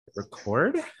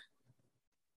Record?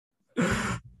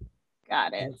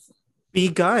 Got it.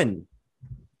 Begun.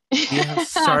 We have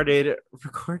started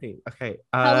recording. Okay.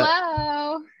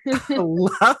 Hello.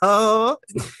 Hello.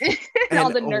 And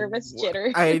all the nervous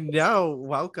jitter. I know.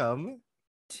 Welcome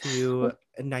to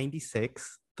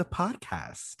 96, the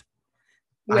podcast.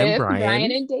 I'm With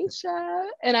Brian and Daisha.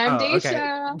 And I'm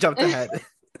Daisha. Okay. Jumped ahead.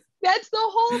 That's the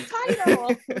whole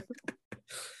title.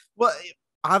 Well,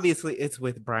 obviously it's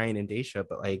with Brian and Daisha,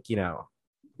 but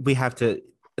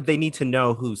they need to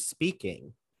know who's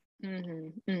speaking.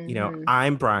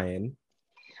 I'm Brian.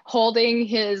 Holding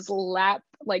his lap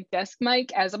desk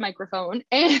mic as a microphone.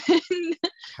 And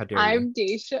How dare I'm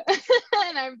Daisha.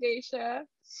 And I'm Daisha.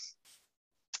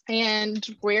 And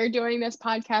we're doing this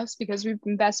podcast because we've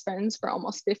been best friends for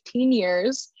almost 15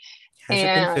 years. Has it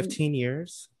been 15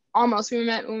 years? Almost. We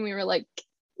met when we were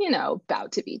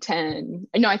about to be 10.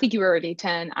 No, I think you were already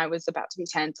 10. I was about to be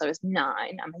 10, so I was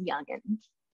 9. I'm a youngin.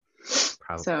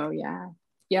 Probably. So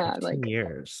yeah, 15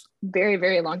 years. Very,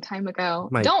 very long time ago.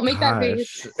 Don't make that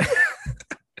face.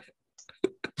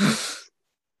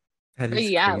 That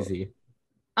is crazy.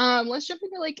 Let's jump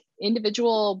into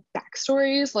individual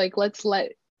backstories. Let's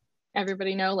let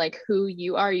everybody know who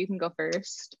you are. You can go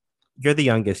first. You're the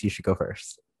youngest. You should go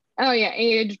first. Oh yeah,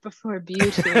 age before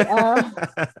beauty.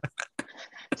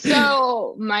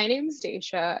 So my name's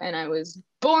Daisha, and I was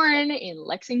born in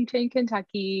Lexington,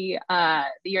 Kentucky, the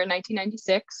year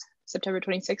 1996, September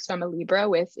 26th. So I'm a Libra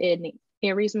with an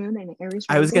Aries moon and an Aries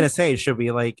rising. I was gonna say, should we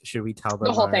tell them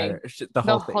the whole thing? The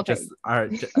whole thing, just our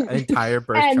entire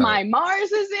birth and chart. My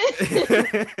Mars is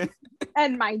in,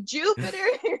 and my Jupiter.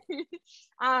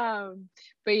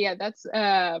 But yeah, that's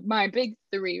my big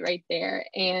 3 right there.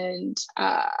 And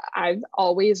I've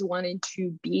always wanted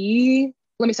to be.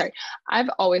 I've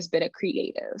always been a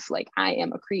creative. I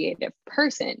am a creative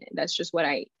person. That's just what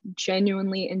I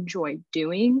genuinely enjoy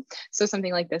doing. So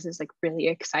something like this is really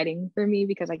exciting for me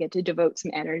because I get to devote some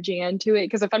energy into it.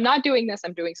 Because if I'm not doing this,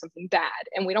 I'm doing something bad.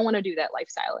 And we don't want to do that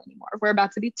lifestyle anymore. We're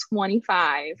about to be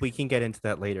 25. We can get into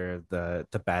that later, the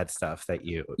bad stuff that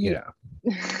you know.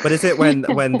 What is it when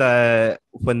the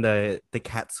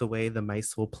cat's away, the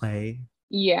mice will play?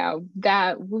 Yeah,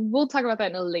 that we'll talk about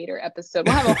that in a later episode.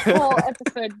 We'll have a whole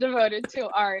episode devoted to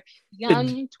our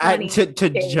young 20s to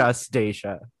just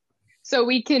Daisha, so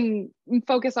we can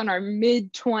focus on our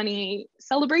mid-20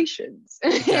 celebrations.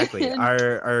 Exactly.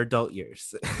 our adult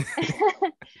years.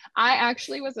 I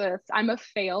actually I'm a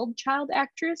failed child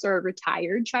actress, or a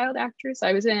retired child actress.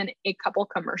 I was in a couple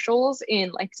commercials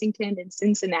in Lexington and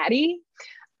Cincinnati.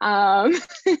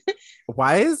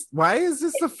 Why is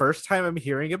this the first time I'm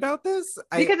hearing about this?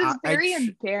 Because it's very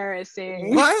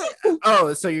embarrassing. What?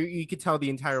 Oh, so you could tell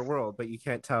the entire world, but you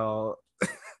can't tell.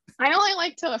 I only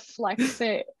like to flex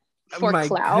it for My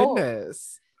clout.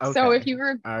 Goodness. Okay. So if you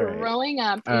were growing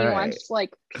up and you watched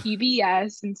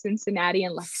PBS in Cincinnati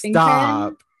and Lexington,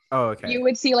 stop. Oh, okay. You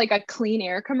would see a Clean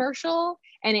Air commercial,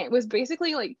 and it was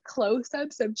basically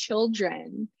close-ups of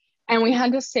children. And we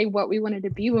had to say what we wanted to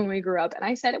be when we grew up. And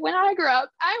I said, when I grew up,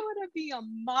 I want to be a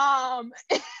mom.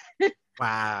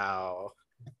 Wow.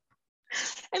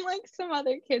 And some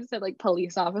other kids said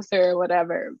police officer or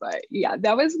whatever. But yeah,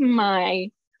 that was when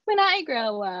I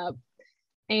grow up.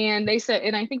 And they said,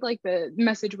 and I think the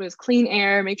message was clean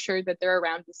air, make sure that they're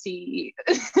around to see,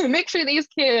 make sure these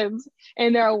kids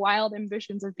and their wild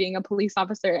ambitions of being a police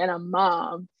officer and a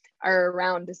mom are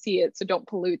around to see it. So don't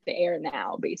pollute the air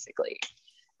now, basically.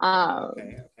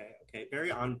 Okay. Very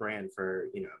on brand for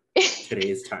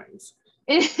today's times.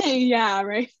 Yeah,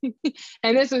 right.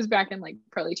 And this was back in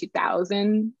probably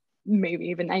 2000, maybe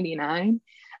even 99.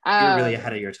 You're really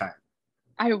ahead of your time.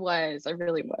 I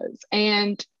really was.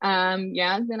 And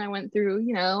then I went through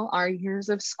our years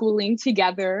of schooling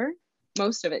together,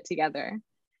 most of it together.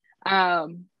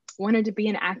 Wanted to be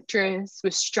an actress,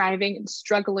 was striving and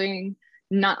struggling,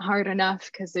 not hard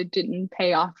enough because it didn't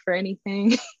pay off for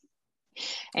anything.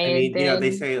 And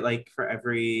they say for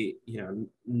every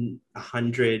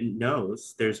 100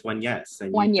 no's, there's one yes.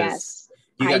 And one yes.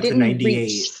 You got to 98.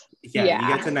 You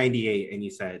got to 98 and you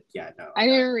said, no. I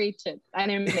didn't reach it. I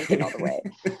didn't make it all the way.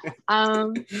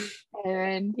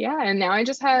 And now I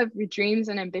just have dreams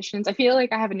and ambitions. I feel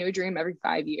like I have a new dream every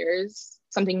 5 years.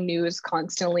 Something new is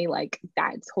constantly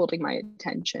that's holding my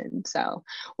attention. So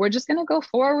we're just going to go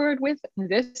forward with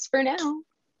this for now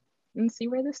and see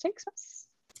where this takes us.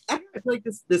 I feel like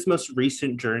this most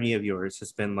recent journey of yours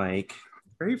has been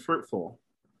very fruitful.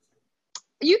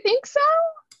 You think so?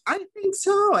 I think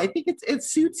so. I think it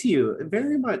suits you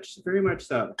very much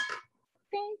so.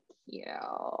 Thank you.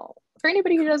 For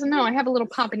anybody who doesn't know, I have a little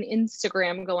poppin'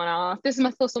 Instagram going off. This is my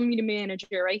social media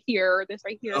manager right here. This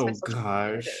right here is my Oh social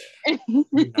media gosh,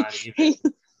 manager. not even.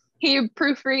 He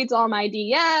proofreads all my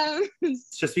DMs.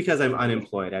 It's just because I'm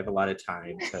unemployed. I have a lot of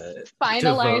time to devote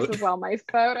Finalizes all my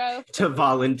photos. to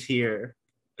volunteer.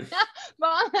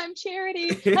 Mom, I'm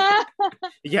charity.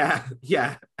 Yeah,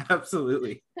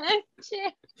 absolutely.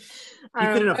 You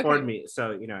couldn't afford me,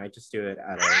 so I just do it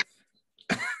out of.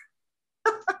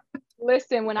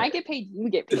 Listen, when I get paid, you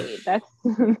get paid. That's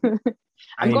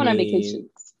I'm going on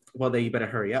vacations. Well, then you better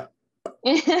hurry up.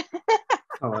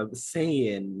 Oh, I'm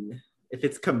saying, if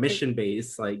it's commission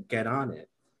based, like, get on it.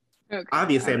 Okay,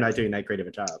 obviously, I'm not doing that great of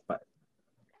a job, but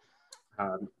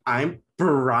I'm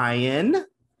Brian.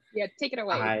 Yeah, take it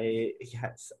away.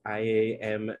 I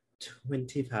am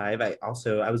 25. I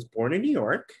was born in New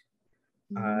York.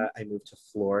 I moved to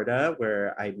Florida,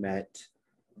 where I met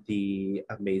the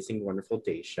amazing, wonderful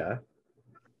Daisha.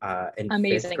 In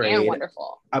amazing 5th grade, and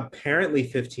wonderful. Apparently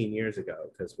 15 years ago,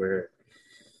 because we're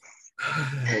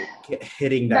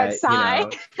hitting that,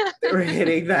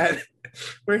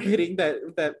 we're hitting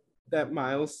that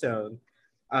milestone.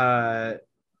 I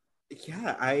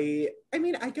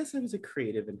mean, I guess I was a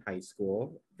creative in high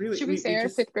school. Really, should we say our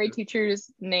 5th grade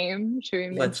teacher's name? Should we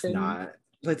mention?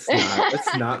 Let's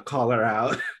not call her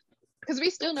out. Because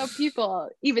we still know people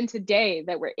even today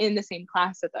that were in the same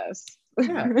class with us.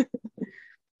 Yeah.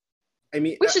 I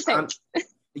mean, we should say.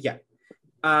 Yeah.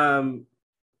 Go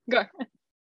ahead.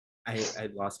 I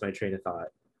lost my train of thought.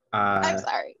 I'm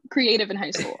sorry. Creative in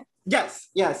high school. Yes.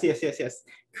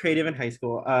 Creative in high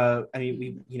school. I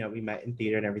mean, we met in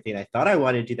theater and everything. I thought I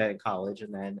wanted to do that in college,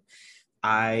 and then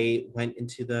I went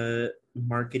into the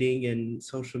marketing and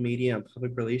social media and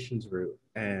public relations route,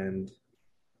 and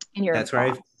that's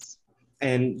where I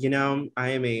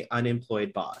am a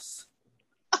unemployed boss.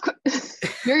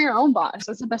 You're your own boss.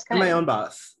 That's the best kind. I'm my own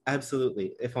boss.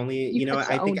 Absolutely. If only,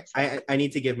 I think I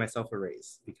need to give myself a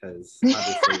raise, because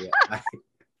obviously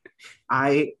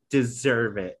I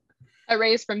deserve it. A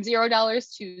raise from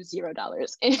 $0 to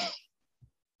 $0.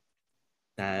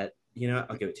 That,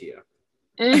 I'll give it to you.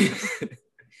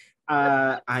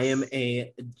 I am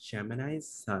a Gemini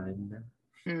sun,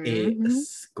 a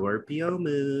Scorpio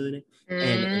moon,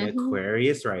 and an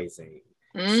Aquarius rising.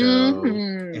 So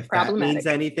if that means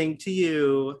anything to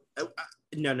you,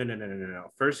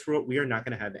 no. First rule, we are not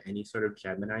going to have any sort of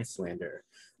Gemini slander.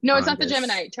 No, it's not the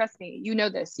Gemini. Trust me. You know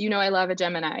this. I love a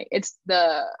Gemini. It's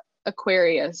the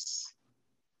Aquarius.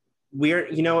 We're,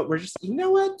 we're just,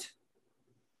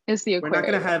 It's the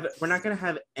Aquarius. We're not going to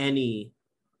have any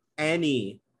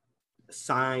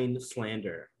sign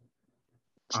slander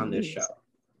on this show.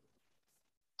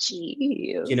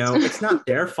 Jeez. It's not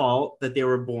their fault that they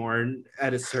were born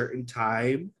at a certain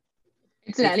time.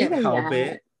 It's not even help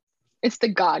it. It's the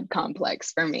God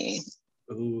complex for me.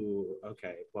 Ooh,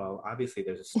 okay. Well, obviously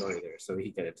there's a story there, so we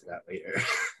can get into that later.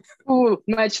 Ooh,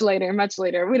 much later.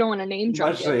 We don't want to name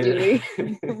drop yet, do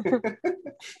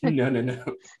we? No.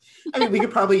 I mean, we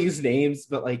could probably use names,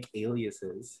 but like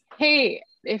aliases. Hey,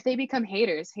 if they become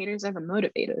haters are the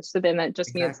motivators. So then that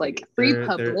just means like free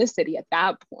publicity at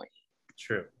that point.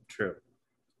 True.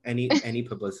 Any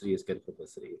publicity is good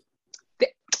publicity.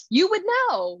 You would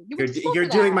know. You're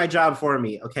doing my job for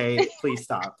me, okay? Please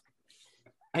stop.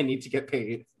 I need to get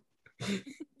paid.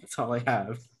 That's all I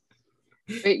have.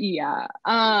 But yeah.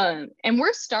 And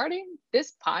we're starting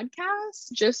this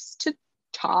podcast just to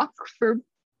talk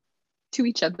to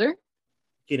each other.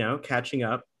 Catching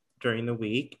up during the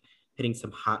week, hitting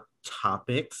some hot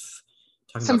topics,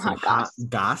 talking some about hot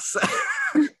goss.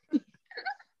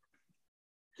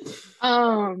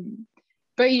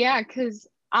 But yeah, because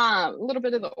a little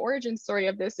bit of the origin story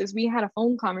of this is we had a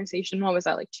phone conversation. What was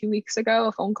that, like 2 weeks ago?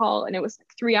 A phone call, and it was like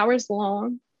 3 hours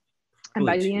long. And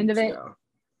by the end of it,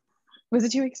 was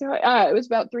it 2 weeks ago? It was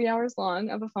about 3 hours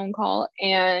long of a phone call,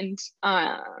 and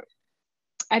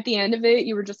at the end of it,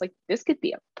 you were just like, "This could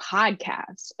be a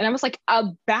podcast," and I was like,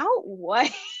 "About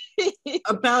what?"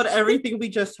 About everything we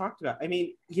just talked about. I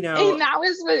mean, and that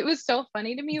was what it was so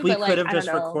funny to me. We could have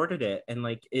just recorded it, and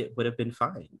like it would have been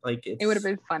fine. Like it would have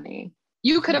been funny.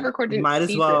 You could have recorded it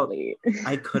secretly.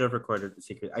 I could have recorded it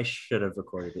secretly. I should have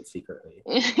recorded it secretly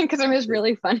because it was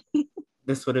really funny.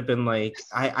 This would have been like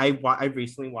I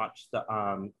recently watched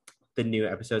the new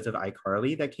episodes of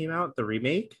iCarly that came out, the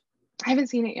remake. I haven't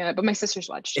seen it yet, but my sisters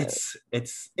watched it.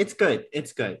 It's good.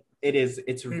 It's good.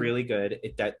 It's really good.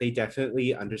 They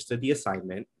definitely understood the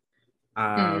assignment.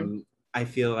 I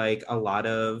feel like a lot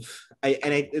of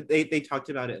they talked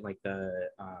about it in like the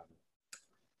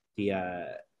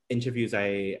interviews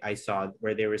I saw,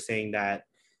 where they were saying that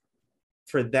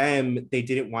for them, they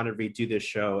didn't want to redo the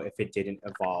show if it didn't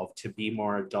evolve to be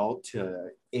more adult, to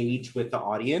age with the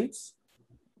audience.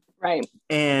 Right.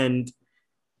 And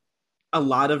a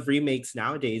lot of remakes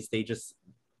nowadays, they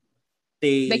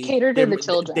cater to the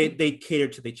children. They cater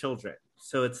to the children.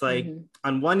 So it's like,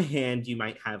 on one hand, you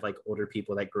might have like older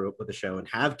people that grew up with the show and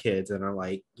have kids and are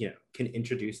like, you know, can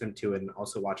introduce them to it and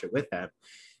also watch it with them.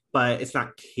 But it's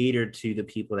not catered to the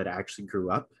people that actually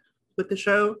grew up with the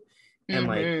show. And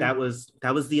like, that was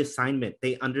the assignment.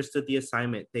 They understood the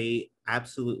assignment. They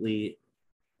absolutely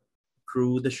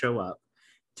grew the show up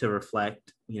to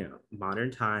reflect, you know, modern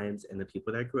times and the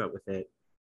people that grew up with it.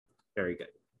 Very good.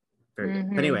 Very good.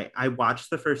 But anyway, I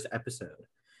watched the first episode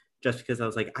just because I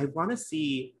was like, I want to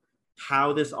see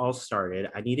how this all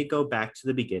started. I need to go back to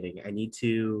the beginning. I need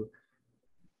to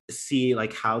see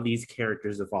like how these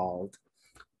characters evolved.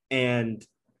 And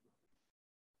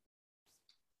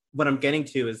what I'm getting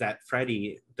to is that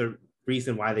Freddie, the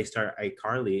reason why they start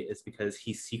iCarly is because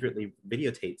he secretly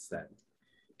videotapes them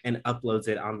and uploads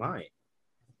it online.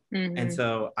 And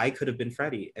so I could have been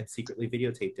Freddie and secretly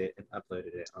videotaped it and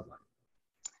uploaded it online.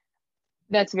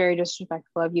 That's very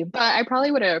disrespectful of you, but I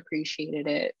probably would have appreciated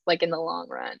it, like, in the long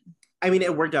run. I mean,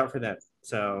 it worked out for them,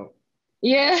 so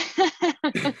yeah.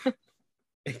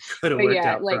 It could have worked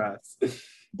out for us.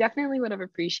 Definitely would have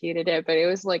appreciated it, but it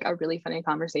was like a really funny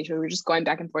conversation. We were just going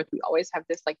back and forth. We always have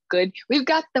this like good, we've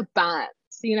got the bands,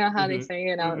 you know how they say,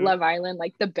 you know, Love Island,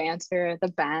 like the banter, the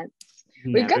bands.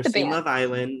 We've got the band. Love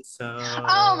Island, so.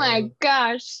 Oh my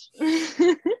gosh.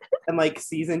 And like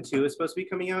season 2 is supposed to be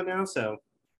coming out now, so.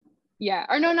 Yeah,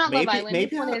 or no, not Love Island.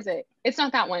 Which one is it? It's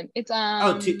not that one. It's Too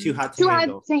Hot to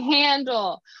Handle. Too Hot to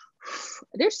Handle.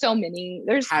 There's so many.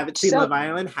 Haven't seen Love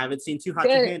Island. Haven't seen Too Hot to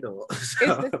Handle.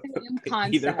 So, it's the same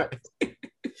concept.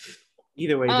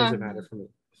 Either way, it doesn't matter for me.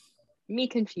 Me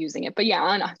confusing it, but yeah,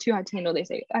 on Too Hot to Handle, they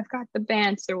say I've got the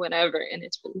bands or whatever, and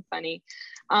it's really funny.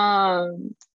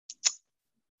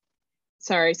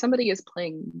 Sorry, somebody is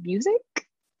playing music.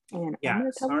 And yeah,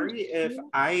 sorry if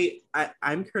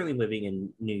I'm currently living in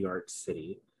New York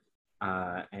City,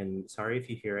 and sorry if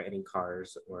you hear any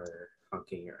cars or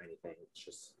honking or anything.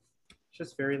 It's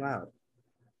just very loud.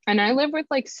 And I live with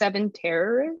like 7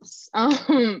 terrorists,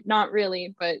 not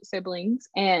really, but siblings,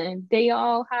 and they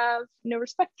all have no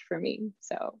respect for me.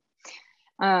 So,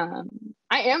 I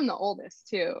am the oldest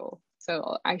too,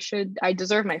 so I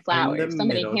deserve my flowers.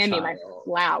 Somebody hand me my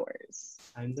flowers.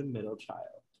 I'm the middle child.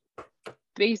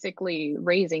 Basically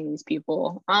raising these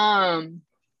people. But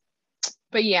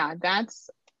yeah, that's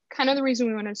kind of the reason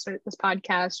we want to start this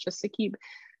podcast, just to keep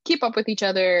up with each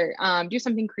other, do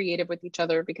something creative with each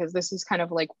other, because this is kind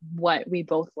of like what we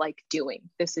both like doing.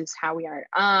 This is how we are.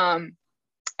 And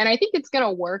I think it's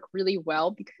gonna work really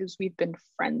well because we've been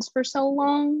friends for so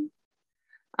long.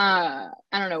 I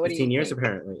don't know, what 15 do you years think?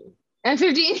 Apparently. And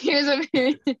 15 years of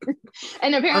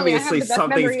and apparently obviously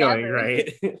something's going ever.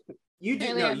 Right. You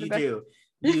do. No, you do.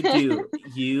 You do.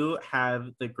 You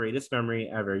have the greatest memory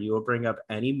ever. You will bring up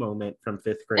any moment from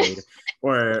 5th grade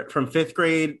or from 5th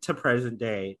grade to present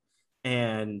day.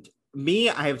 And me,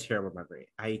 I have terrible memory.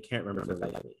 I can't remember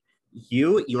that.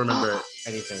 You remember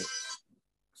anything.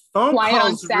 Phone Quiet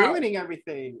calls ruining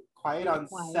everything. Quiet on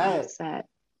set.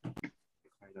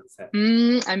 Quiet on set.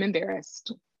 I'm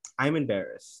embarrassed. I'm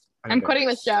embarrassed. I'm quitting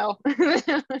the show.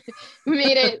 We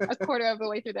made it a quarter of the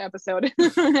way through the episode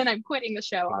and I'm quitting the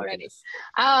show already.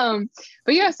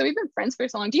 But yeah, so we've been friends for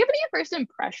so long. Do you have any first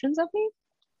impressions of me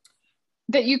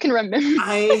that you can remember?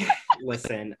 I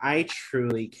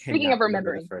truly can't. Speaking of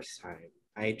remembering, the first time.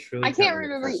 I can't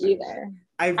remember either.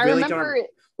 I really don't.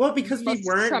 Well, because we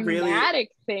weren't really traumatic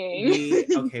thing.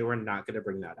 Okay, we're not gonna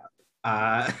bring that up.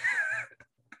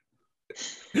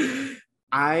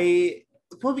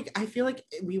 I feel like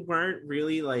we weren't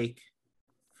really like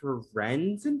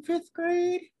friends in 5th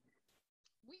grade.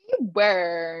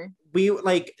 We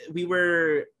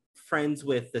were friends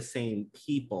with the same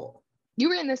people. You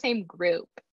were in the same group.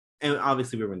 And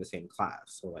obviously we were in the same class.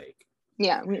 So like,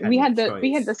 yeah, we had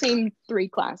the same 3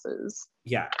 classes.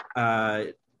 Yeah.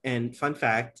 And fun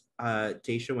fact,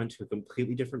 Daisha went to a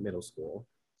completely different middle school.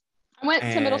 I went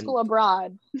to middle school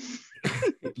abroad.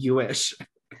 You wish.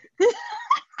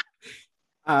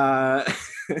 And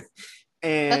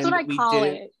that's what I call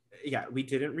it. Yeah, we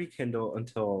didn't rekindle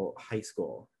until high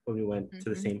school when we went to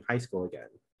the same high school again.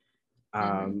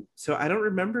 So I don't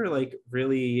remember like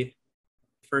really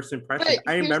first impression.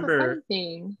 I remember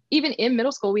even in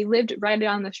middle school we lived right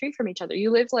down the street from each other.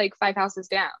 You lived like 5 houses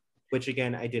down. Which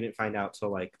again, I didn't find out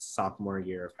till like sophomore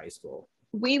year of high school.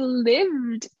 We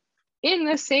lived in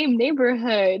the same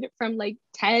neighborhood from like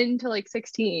 10 to like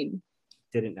 16.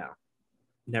 Didn't know.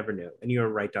 never knew. And you were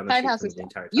right down the Side street house from is me the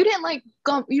entire time. You didn't like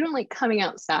you don't like coming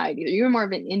outside either. You were more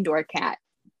of an indoor cat.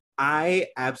 I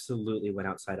absolutely went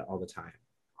outside all the time.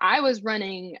 I was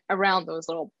running around those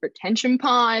little retention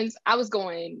ponds. I was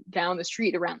going down the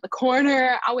street around the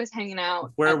corner. I was hanging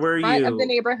out Where at the were front you? of the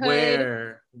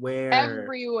neighborhood. Where?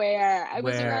 Everywhere. I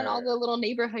was around all the little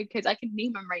neighborhood kids. I can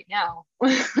name them right now.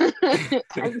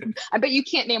 I bet you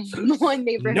can't name one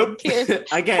neighborhood kid.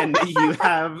 Again, you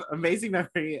have amazing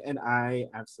memory, and I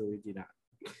absolutely do not.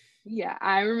 Yeah,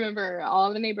 I remember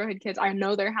all the neighborhood kids. I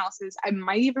know their houses. I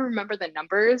might even remember the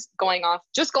numbers going off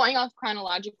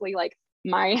chronologically, like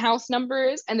my house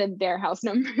numbers and then their house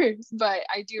numbers. But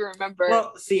I do remember.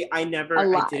 Well, see, I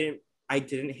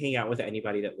didn't hang out with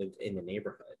anybody that lived in the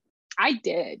neighborhood. I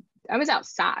did. I was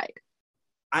outside.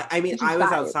 I mean, I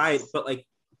was outside, but like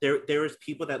there was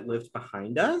people that lived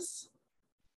behind us.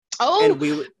 Oh, and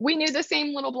we knew the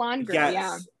same little blonde girl. Yes,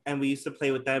 yeah. And we used to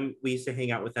play with them. We used to hang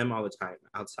out with them all the time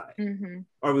outside. Mm-hmm.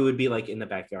 Or we would be like in the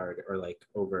backyard or like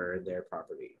over their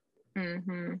property.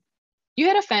 Mm-hmm. You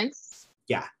had a fence?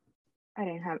 Yeah.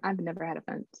 I've never had a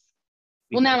fence.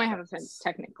 Well, now I have a fence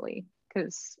technically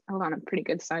because I live on a pretty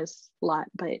good sized lot.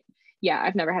 But yeah,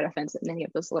 I've never had a fence in any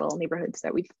of those little neighborhoods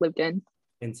that we've lived in.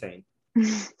 Insane.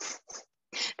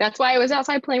 That's why I was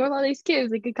outside playing with all these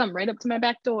kids. They could come right up to my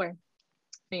back door.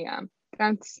 Yeah,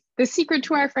 that's the secret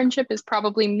to our friendship is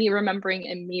probably me remembering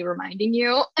and me reminding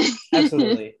you.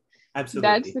 Absolutely. Because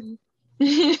I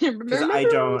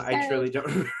truly don't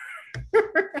remember.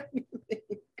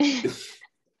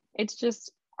 It's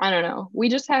just, I don't know. We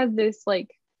just had this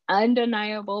like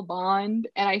undeniable bond.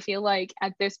 And I feel like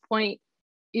at this point,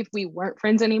 if we weren't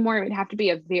friends anymore, it would have to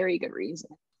be a very good reason.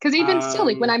 Because even still,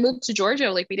 like when I moved to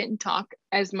Georgia, like we didn't talk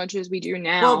as much as we do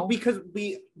now. Well, because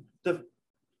the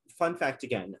fun fact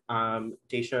again,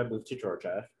 Daisha moved to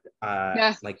Georgia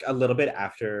like a little bit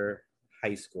after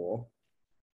high school.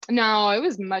 No, it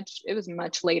was much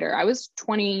later. I was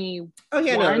 20. Oh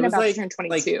yeah, no, it was about like, to turn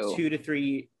 22. Like 2 to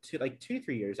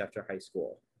 3 years after high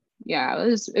school. Yeah, it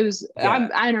was yeah.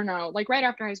 I don't know, like right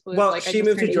after high school. Well, like she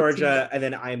moved to Georgia 18. And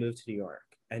then I moved to New York.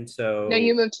 And so no,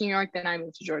 you moved to New York, then I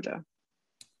moved to Georgia.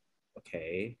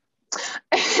 Okay.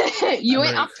 You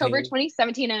went October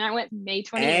 2017 and I went May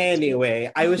 2018.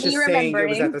 Anyway, I was just saying it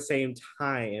was at the same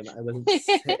time. I wasn't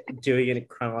doing it in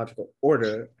chronological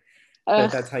order.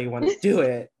 But that's how you want to do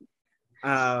it.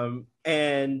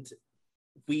 And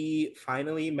we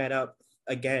finally met up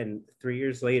again 3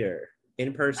 years later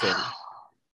in person.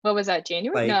 What was that,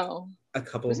 January? No. A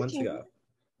couple of months ago.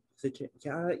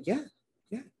 Yeah.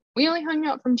 We only hung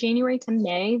out from January to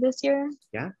May this year.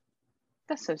 Yeah.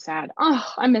 That's so sad.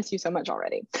 Oh, I miss you so much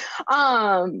already.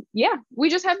 Yeah, we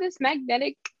just have this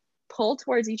magnetic pull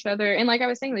towards each other. And like I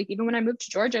was saying, like even when I moved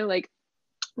to Georgia, like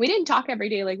we didn't talk every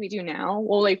day like we do now.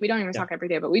 Well, like we don't even talk every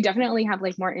day, but we definitely have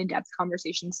like more in-depth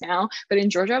conversations now. But in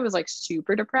Georgia, I was like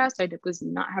super depressed. I was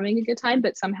not having a good time,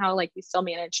 but somehow like we still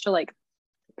managed to like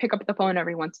pick up the phone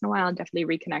every once in a while and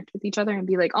definitely reconnect with each other and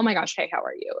be like, oh my gosh, hey, how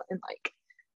are you? And like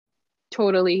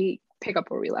totally pick up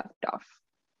where we left off.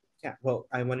 Yeah, well,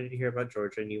 I wanted to hear about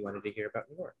Georgia and you wanted to hear about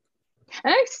New York.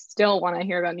 And I still want to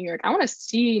hear about New York. I want to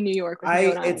see New York with my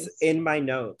own eyes. It's in my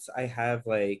notes. I have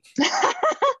like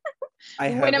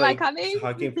when am I coming?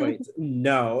 Talking points.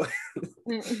 No.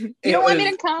 You don't want me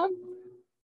to come?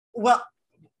 Well,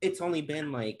 it's only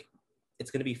been like, it's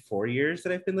going to be 4 years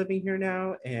that I've been living here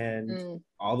now. And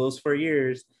all those 4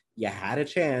 years, you had a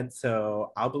chance.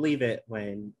 So I'll believe it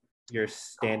when you're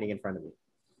standing in front of me.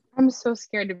 I'm so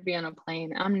scared to be on a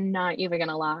plane. I'm not even going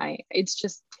to lie. It's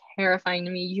just terrifying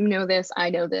to me. You know this. I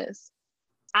know this.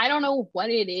 I don't know what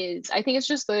it is. I think it's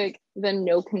just like the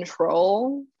no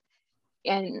control.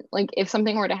 And like if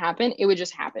something were to happen, it would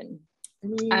just happen.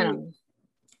 I don't know.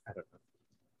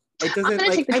 It doesn't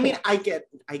like, I mean, I get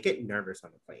nervous on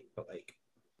the plane, but like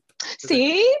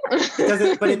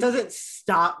it doesn't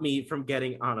stop me from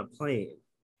getting on a plane.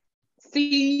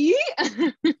 See?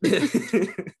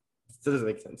 It doesn't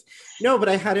make sense. No, but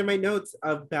I had in my notes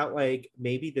about like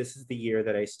maybe this is the year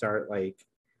that I start like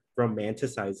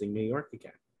romanticizing New York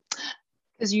again.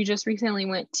 Because you just recently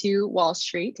went to Wall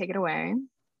Street. Take it away.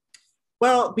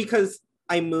 Well, because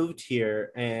I moved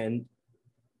here and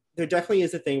there definitely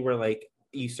is a thing where like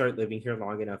you start living here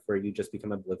long enough where you just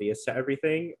become oblivious to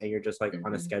everything and you're just like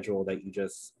on a schedule that you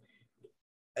just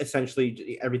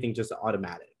essentially everything just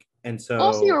automatic. And so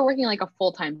also you were working like a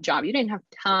full-time job. You didn't have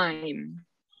time.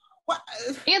 What?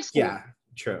 And school. Yeah,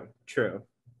 true.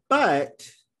 But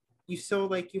you still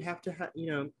like you have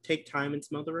to take time and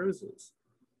smell the roses.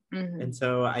 And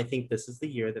so I think this is the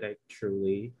year that I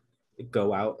truly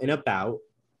go out and about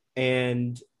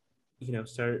and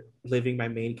start living my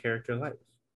main character life.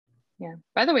 Yeah.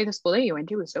 By the way, the school that you went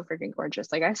to was so freaking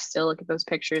gorgeous. Like I still look at those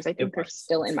pictures. I think they're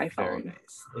still in my phone.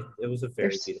 Nice. It was a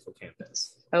very beautiful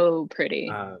campus. So pretty.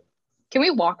 Can we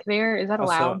walk there? Is that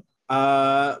allowed?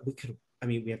 We could. I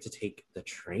mean, we have to take the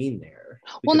train there.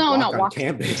 Not walk on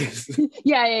campus.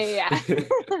 yeah.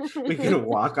 We can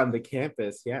walk on the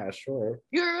campus. Yeah, sure.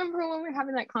 You remember when we were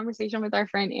having that conversation with our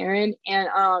friend Erin, and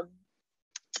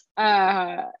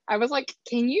I was like,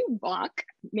 "Can you walk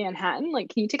Manhattan? Like,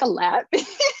 can you take a lap?"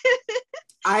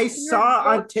 I saw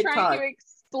on TikTok. Trying to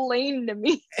explain to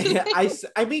me.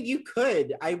 I mean, you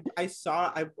could. I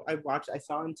saw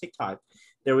on TikTok.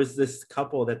 There was this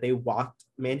couple that they walked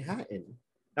Manhattan.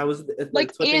 That was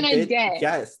like in a day.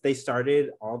 Yes, they started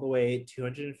all the way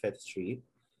 205th Street,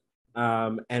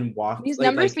 and walked. These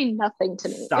numbers mean nothing to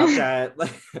me.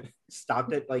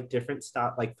 Stopped at like different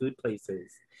food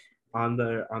places on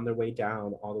their way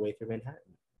down all the way through Manhattan.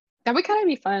 That would kind of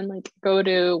be fun. Like go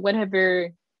to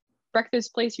whatever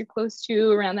breakfast place you're close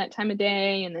to around that time of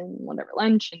day, and then whatever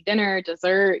lunch and dinner,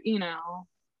 dessert,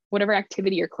 whatever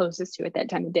activity you're closest to at that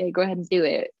time of day, go ahead and do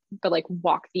it. But like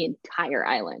walk the entire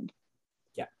island.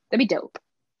 Yeah. That'd be dope.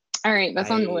 All right,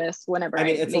 that's on the list whenever I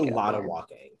mean, it's a lot of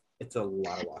walking. It's a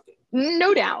lot of walking.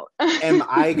 No doubt. Am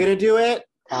I gonna do it?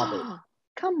 Probably.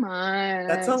 Come on.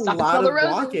 That's a lot of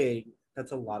walking.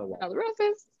 That's a lot of walking. Smell the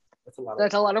roses. That's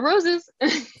a lot of roses.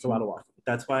 It's a lot of walking.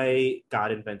 That's why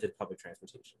God invented public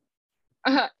transportation.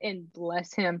 And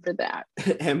bless him for that.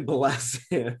 And bless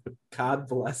him. God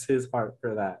bless his heart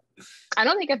for that. I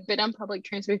don't think I've been on public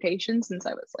transportation since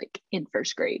I was like in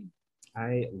first grade.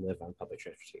 I live on public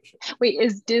transportation. Wait,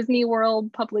 is Disney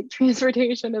World public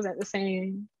transportation? Is that the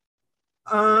same?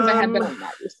 Because I have been on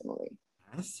that recently.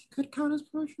 Yes, it could count as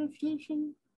public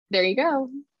transportation. There you go.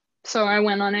 So I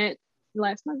went on it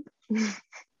last month.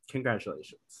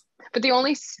 Congratulations. But the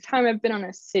only time I've been on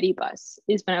a city bus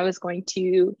is when I was going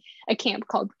to a camp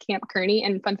called Camp Kearney.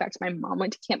 And fun fact, my mom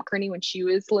went to Camp Kearney when she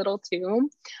was little too,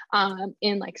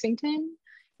 in Lexington.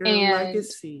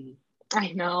 Legacy.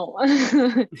 I know.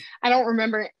 I don't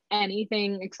remember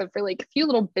anything except for like a few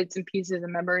little bits and pieces of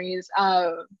memories.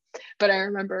 But I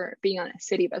remember being on a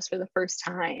city bus for the first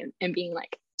time and being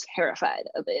like terrified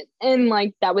of it. And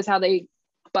like that was how they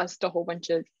bused a whole bunch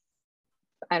of,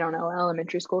 I don't know,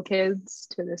 elementary school kids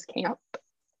to this camp.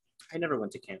 I never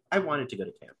went to camp. I wanted to go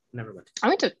to camp. Never went to camp. I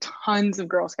went to tons of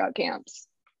Girl Scout camps.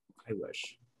 I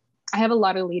wish. I have a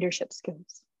lot of leadership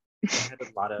skills. I had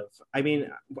a lot of, I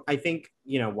think,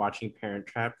 watching Parent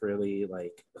Trap really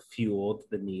like fueled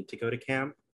the need to go to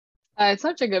camp. It's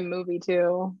such a good movie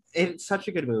too. It's such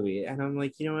a good movie. And I'm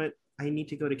like, you know what? I need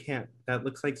to go to camp. That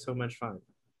looks like so much fun.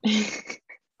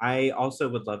 I also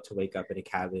would love to wake up in a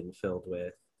cabin filled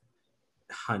with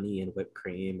honey and whipped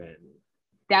cream and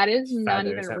that is not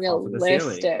even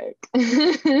realistic.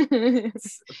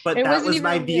 But that was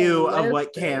my view of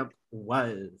what camp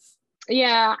was.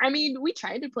 Yeah, I mean, we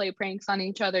tried to play pranks on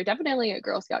each other, definitely at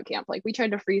Girl Scout camp. Like we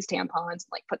tried to freeze tampons and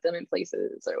like put them in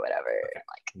places or whatever. Okay.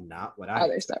 Like not what I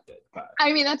expected, but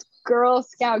I mean that's Girl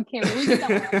Scout camp. We did that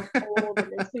when I was older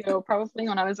too, probably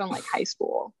when I was in like high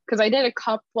school. Because I did a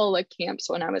couple of camps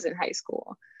when I was in high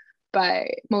school. But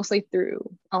mostly through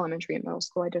elementary and middle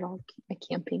school, I did all my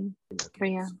camping. But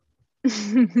yeah.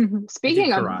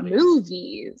 Speaking of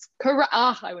movies,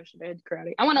 I wish I did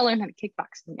karate. I want to learn how to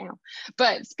kickbox now.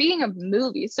 But speaking of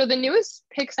movies, so the newest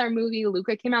Pixar movie,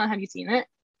 Luca, came out. Have you seen it?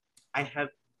 I have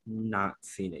not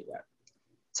seen it yet.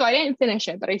 So I didn't finish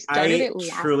it, but I started it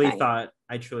last night.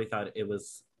 I truly thought it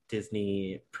was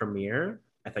Disney premiere.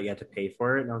 I thought you had to pay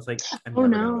for it, and I was like, I'm never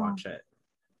gonna watch it.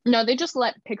 No, they just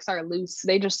let Pixar loose.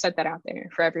 They just set that out there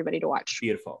for everybody to watch.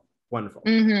 Beautiful. Wonderful.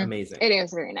 Mm-hmm. Amazing. It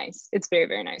is very nice. It's very,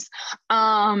 very nice.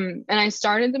 And I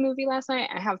started the movie last night.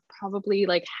 I have probably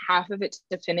like half of it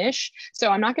to finish. So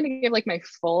I'm not going to give like my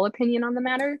full opinion on the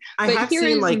matter. I have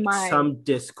seen like some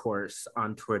discourse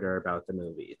on Twitter about the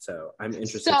movie. So I'm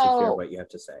interested to hear what you have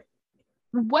to say.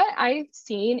 What I've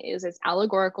seen is it's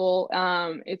allegorical.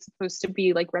 It's supposed to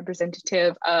be like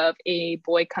representative of a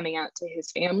boy coming out to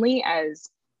his family as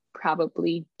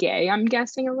probably gay, I'm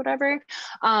guessing, or whatever.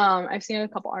 I've seen a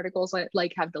couple articles that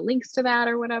like have the links to that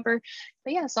or whatever.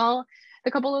 But yeah, saw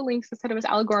a couple of links that said it was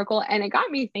allegorical, and it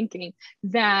got me thinking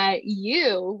that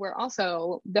you were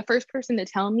also the first person to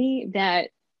tell me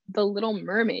that The Little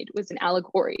Mermaid was an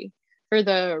allegory for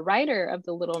the writer of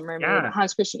The Little Mermaid,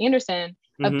 Hans Christian Andersen,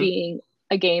 of being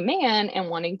a gay man and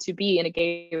wanting to be in a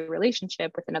gay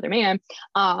relationship with another man.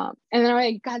 And then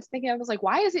I got thinking, I was like,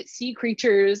 why is it sea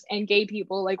creatures and gay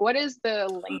people? Like, what is the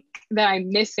link that I'm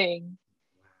missing?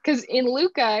 Because in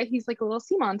Luca, he's like a little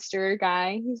sea monster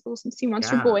guy. He's a little sea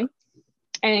monster boy.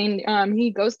 And he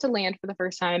goes to land for the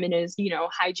first time and is,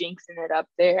 hijinksing it up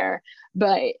there.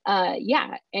 But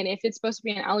yeah, and if it's supposed to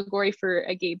be an allegory for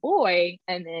a gay boy,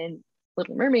 and then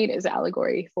Little Mermaid is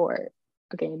allegory for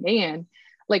a gay man,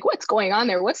 like what's going on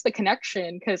there? What's the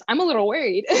connection? Because I'm a little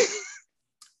worried.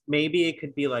 Maybe it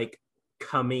could be like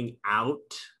coming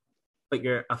out, but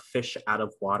you're a fish out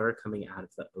of water coming out of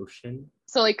the ocean.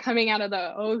 So like coming out of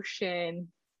the ocean.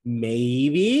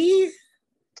 Maybe.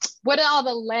 What do all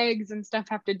the legs and stuff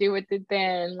have to do with it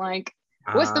then? Like,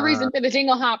 what's the reason for the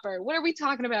jingle hopper? What are we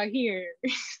talking about here?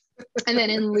 And then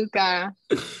in Luca,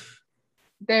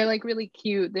 they're like really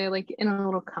cute. They're like in a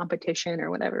little competition or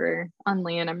whatever on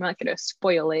land. I'm not going to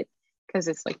spoil it because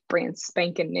it's like brand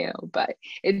spanking new, but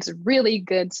it's really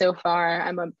good so far.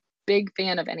 I'm a big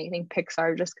fan of anything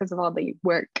Pixar just because of all the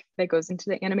work that goes into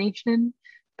the animation.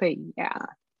 But yeah,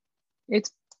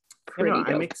 it's pretty dope.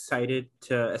 I'm excited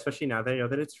to, especially now that I know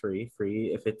that it's free.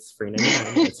 If it's free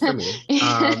 99, it's for me.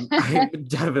 I'm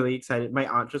definitely excited. My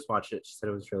aunt just watched it. She said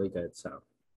it was really good. So.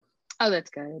 Oh,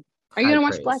 that's good. Are you gonna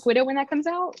watch Black Widow when that comes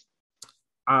out?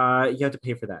 You have to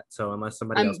pay for that. So unless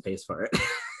somebody else pays for it.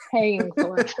 Paying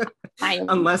for it.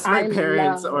 Unless my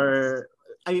parents or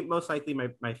I mean, most likely my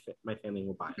family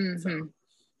will buy it. Mm-hmm. So.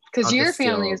 Because your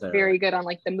family is very good on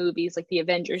like the movies, like the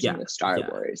Avengers and the Star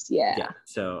Wars. Yeah.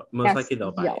 So most likely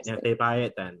they'll buy it. And if they buy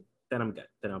it, then I'm good.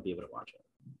 Then I'll be able to watch it.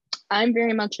 I'm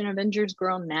very much an Avengers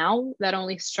girl now. That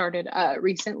only started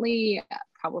recently,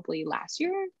 probably last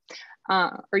year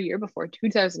or year before,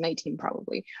 2019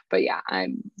 probably. But yeah,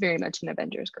 I'm very much an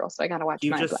Avengers girl. So I gotta watch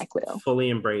Black Widow. Fully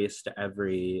embraced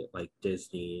every like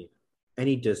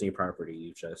any Disney property.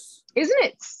 You just isn't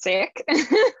it sick?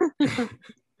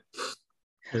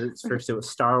 First it was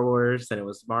Star Wars, then it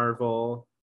was Marvel.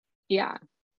 Yeah.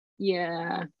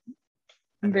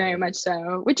 Very much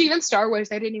so. Which even Star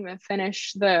Wars, I didn't even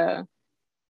finish the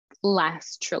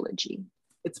last trilogy.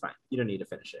 It's fine. You don't need to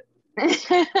finish it.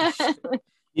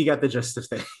 You got the gist of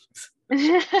things.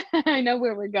 I know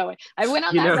where we're going. I went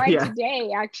on that ride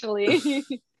today, actually.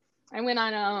 I went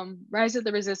on Rise of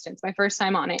the Resistance, my first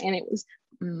time on it, and it was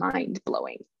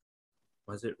mind-blowing.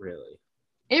 Was it really?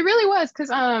 It really was, because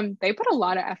they put a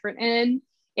lot of effort in.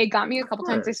 It got me a couple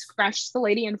times. I scratched the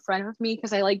lady in front of me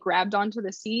because I like grabbed onto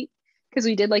the seat because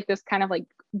we did like this kind of like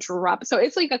drop. So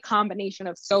it's like a combination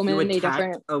of so many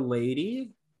different. A lady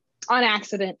on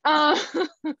accident. I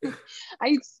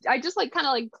just like kind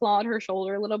of like clawed her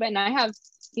shoulder a little bit, and I have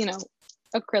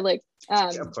acrylic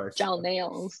gel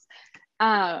nails.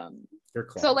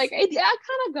 So like I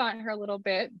kind of got her a little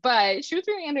bit, but she was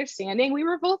very understanding. We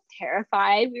were both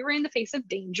terrified. We were in the face of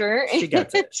danger. She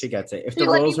gets it. If the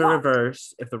roles were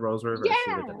reversed, she would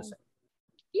have done the same.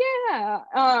 Yeah.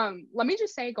 Let me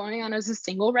just say, going on as a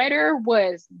single rider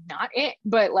was not it,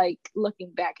 but like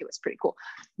looking back, it was pretty cool.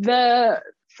 The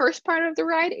first part of the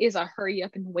ride is a hurry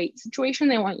up and wait situation.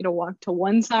 They want you to walk to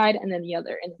one side and then the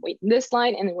other, and wait in this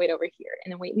line and then wait over here,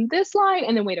 and then wait in this line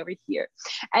and then wait over here.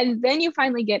 And then you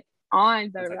finally get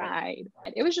on the ride.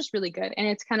 It was just really good. And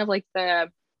it's kind of like the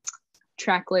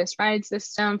trackless ride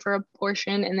system for a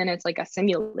portion, and then it's like a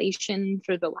simulation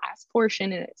for the last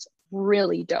portion, and it's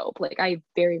really dope. Like I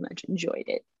very much enjoyed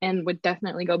it and would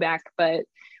definitely go back, but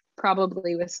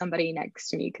probably with somebody next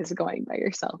to me, because going by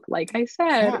yourself, like I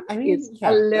said, is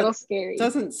a little scary.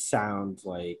 Doesn't sound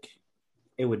like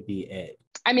it would be it.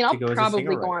 I mean, I'll probably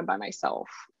go on by myself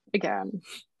again.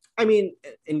 I mean,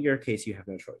 in your case, you have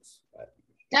no choice. But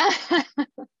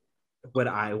would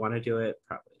I want to do it?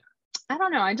 Probably not. I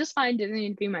don't know. I just find Disney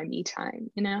to be my me time,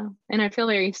 and I feel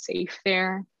very safe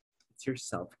there. It's your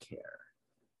self-care.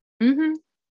 Mm-hmm.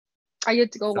 I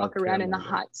get to go walk around in the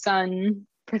hot sun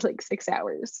for like 6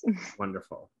 hours.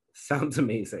 Wonderful. Sounds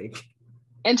amazing.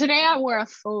 And today I wore a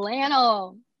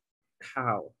flannel.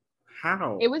 How?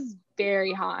 It was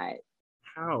very hot.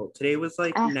 How? Today was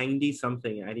like 90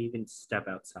 something. I didn't even step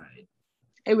outside.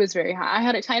 It was very hot. I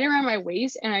had it tied around my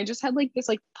waist, and I just had like this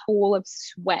like pool of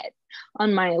sweat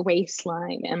on my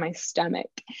waistline and my stomach,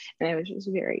 and it was just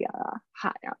very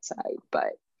hot outside.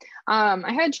 But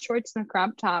I had shorts and a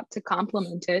crop top to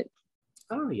complement it.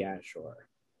 Oh yeah, sure.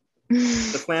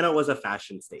 The flannel was a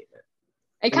fashion statement.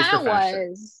 It kind of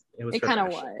was. It kind of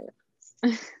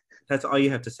was. That's all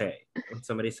you have to say. When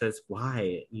somebody says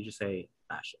why, you just say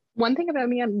fashion. One thing about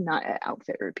me, I'm not an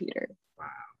outfit repeater. Wow.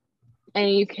 And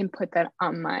you can put that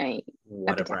on my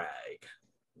What a brag.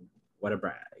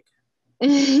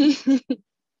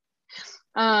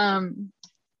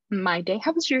 My day.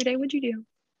 How was your day? What'd you do?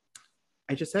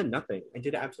 I just said nothing. I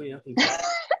did absolutely nothing.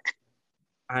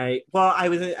 I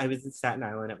was in Staten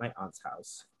Island at my aunt's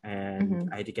house, and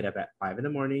I had to get up at 5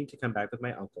 a.m. to come back with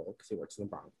my uncle because he works in the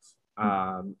Bronx.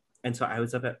 And so I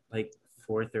was up at like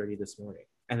 4:30 this morning.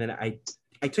 And then I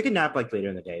took a nap like later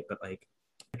in the day, but like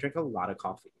I drank a lot of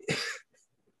coffee.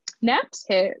 Naps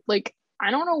hit. Like,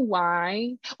 I don't know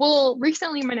why. Well,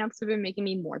 recently my naps have been making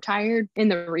me more tired in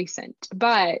the recent,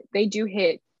 but they do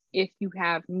hit if you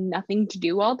have nothing to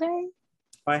do all day.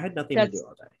 I had nothing to do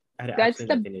all day. I had that's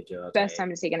absolutely the nothing to do all best day. time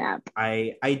to take a nap.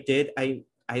 I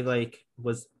like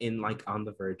was in like on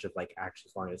the verge of like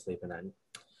actually falling asleep, and then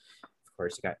of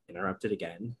course it got interrupted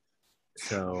again.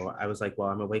 So I was like, well,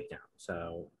 I'm awake now.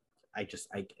 So it's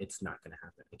not gonna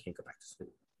happen. I can't go back to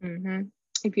sleep. Mm-hmm.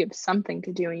 If you have something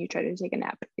to do and you try to take a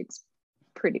nap, it's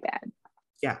pretty bad.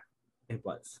 Yeah, it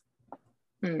was.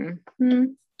 Mm-hmm.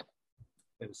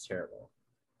 It was terrible.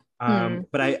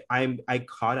 But I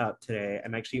caught up today.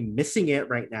 I'm actually missing it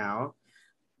right now,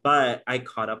 but I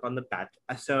caught up on The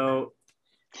Bachelor. So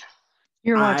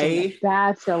you're watching The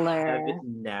Bachelor. I've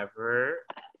never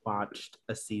watched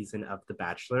a season of The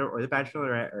Bachelor or The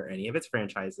Bachelorette or any of its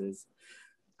franchises.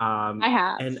 I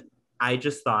have, and I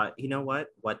just thought, you know what?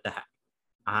 What the heck?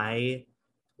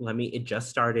 It just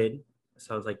started.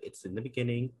 So I was like, it's in the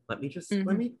beginning. Let me just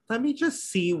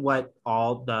see what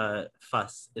all the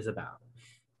fuss is about.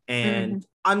 And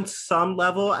on some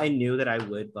level, I knew that I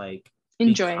would like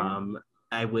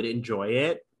I would enjoy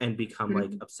it and become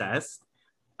like obsessed.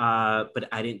 But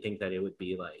I didn't think that it would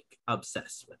be like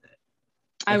obsessed with it.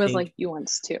 I was like you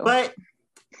once too. But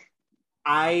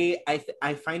I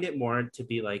find it more to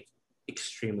be like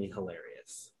extremely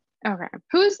hilarious. Okay.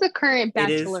 Who's the current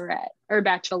Bachelorette or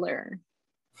Bachelor?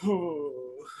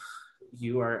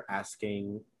 You are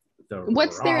asking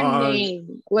what's their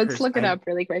name? Let's look it up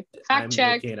really quick. Fact check.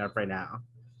 I'm looking it up right now.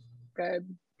 Good.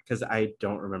 Because I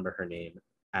don't remember her name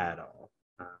at all.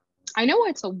 I know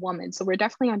it's a woman, so we're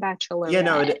definitely on Bachelorette. Yeah,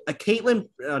 no, Caitlyn.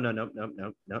 Oh, no,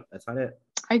 that's not it.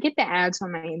 I get the ads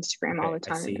on my Instagram all the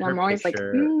time, and I'm always like,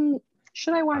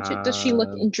 should I watch it? Does she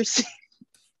look interesting?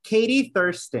 Katie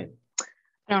Thurston.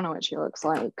 I don't know what she looks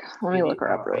like. Let me look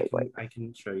her up really quick. I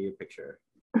can show you a picture.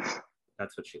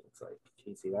 That's what she looks like.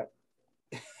 Can you see that?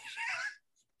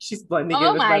 She's blending in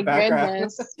with my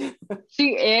background. Goodness. She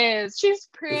is. She's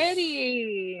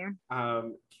pretty.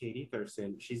 Katie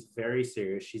Thurston. She's very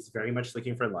serious. She's very much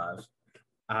looking for love.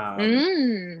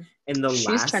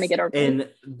 She's trying to get her in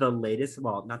the latest,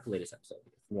 well, not the latest episode.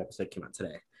 The episode came out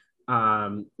today.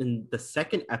 In the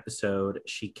second episode,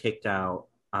 she kicked out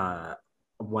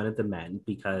one of the men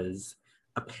because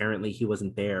apparently he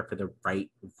wasn't there for the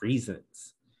right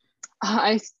reasons.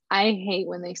 I hate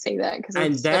when they say that because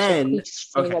and then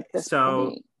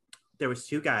so there was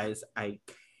two guys. I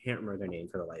can't remember their name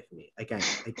for the life of me. Again,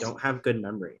 I don't have good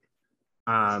memory,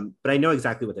 but I know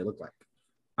exactly what they look like.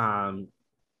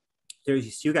 There's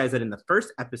these two guys that in the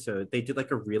first episode they did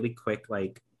like a really quick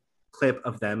like clip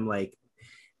of them like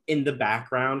in the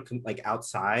background like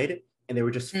outside, and they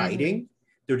were just fighting.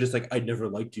 They were just like, I never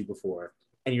liked you before.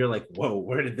 And you're like, whoa,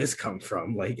 where did this come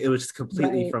from? Like, it was just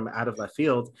completely from out of left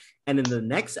field. And in the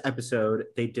next episode,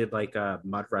 they did like a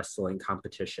mud wrestling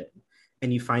competition.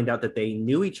 And you find out that they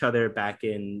knew each other back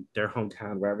in their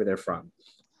hometown, wherever they're from.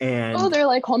 And they're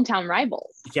like hometown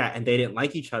rivals. Yeah, and they didn't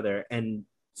like each other. And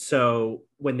so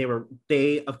when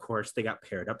they of course, they got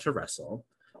paired up to wrestle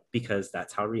because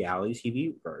that's how reality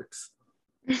TV works.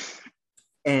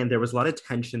 And there was a lot of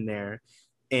tension there.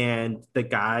 And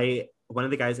one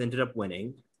of the guys ended up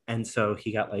winning. And so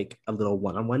he got like a little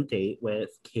one-on-one date with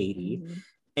Katie.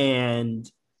 And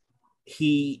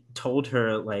he told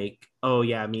her like, oh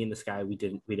yeah, me and this guy,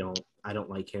 I don't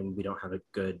like him. We don't have a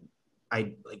good,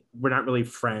 we're not really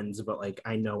friends, but like,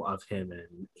 I know of him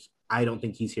and I don't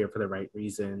think he's here for the right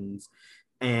reasons.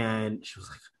 And she was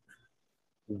like,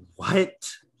 what?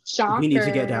 Shocker. We need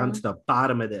to get down to the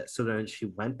bottom of this. So then she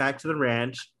went back to the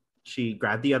ranch. She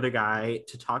grabbed the other guy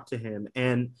to talk to him,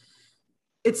 and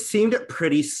it seemed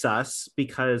pretty sus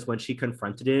because when she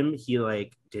confronted him, he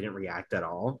like didn't react at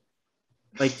all.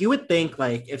 Like you would think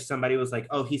like if somebody was like,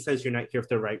 oh, he says you're not here for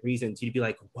the right reasons, you'd be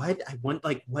like, what? I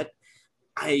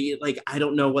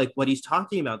don't know like what he's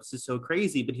talking about. This is so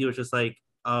crazy. But he was just like,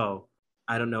 oh,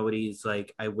 I don't know what he's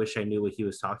like. I wish I knew what he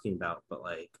was talking about, but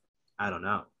like, I don't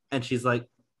know. And she's like,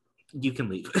 you can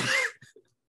leave.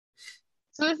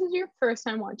 So this is your first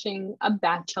time watching a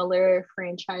Bachelor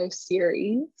franchise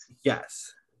series?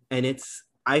 Yes. And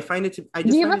I find it to, I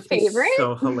just find it to be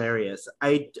so hilarious.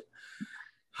 Do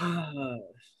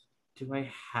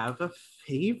I have a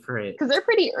favorite? Because they're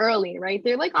pretty early, right?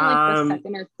 They're like on like the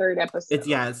second or third episode.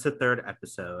 It's the third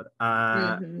episode.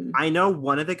 I know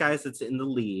one of the guys that's in the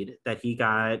lead that he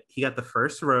got the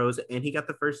first rose and he got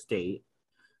the first date.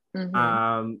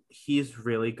 He's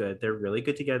really good. They're really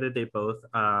good together. They both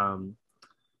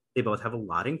They both have a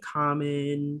lot in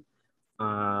common.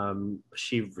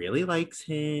 She really likes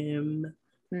him.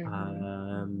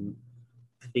 Um,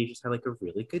 they just had like a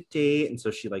really good date, and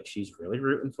so she's really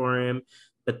rooting for him.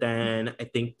 But then I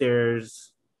think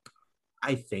his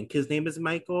name is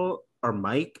Michael or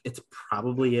Mike. It's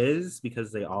probably is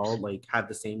because they all like have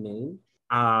the same name.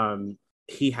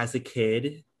 He has a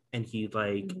kid, and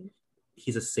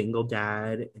he's a single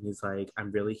dad, and he's like,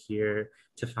 I'm really here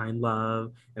to find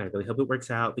love, and I really hope it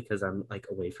works out because I'm like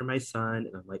away from my son.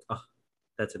 And I'm like, oh,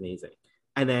 that's amazing.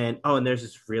 And then and there's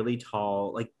this really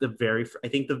tall, like I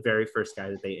think the very first guy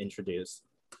that they introduced,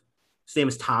 his name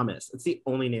is Thomas. It's the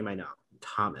only name I know,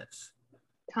 Thomas.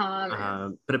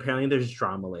 But apparently there's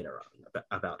drama later on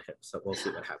about him, so we'll see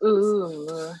what happens.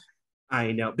 Ooh.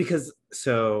 I know, because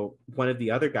so one of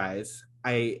the other guys,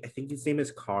 I think his name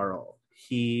is Carl.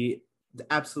 He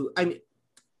absolutely, I mean,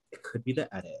 it could be the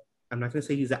edit. I'm not going to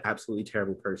say he's an absolutely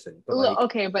terrible person, but like,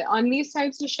 okay, but on these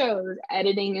types of shows,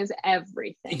 editing is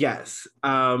everything. Yes.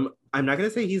 I'm not going to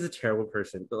say he's a terrible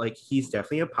person, but like, he's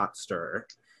definitely a pot stirrer.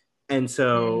 And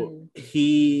so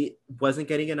he wasn't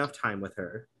getting enough time with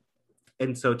her.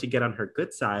 And so to get on her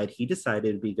good side, he decided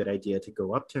it'd be a good idea to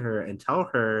go up to her and tell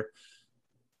her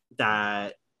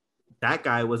that that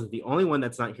guy wasn't the only one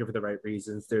that's not here for the right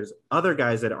reasons. There's other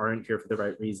guys that aren't here for the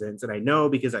right reasons. And I know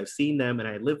because I've seen them and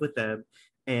I live with them.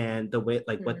 And the way,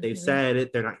 like what they've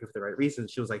said, they're not here for the right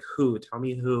reasons. She was like, who? Tell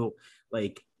me who.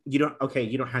 Like, you don't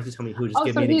have to tell me who. Just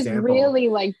give me an example. So he's really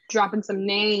like dropping some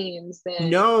names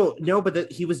then. No,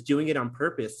 but he was doing it on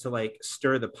purpose to like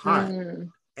stir the pot.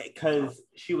 Because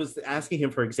she was asking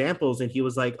him for examples and he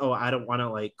was like, oh, I don't want to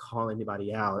like call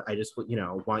anybody out. I just,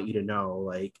 want you to know,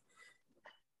 like,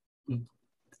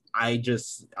 I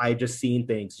just seen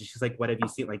things. She's like, what have you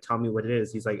seen? Like, tell me what it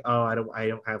is. He's like, oh, I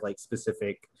don't have like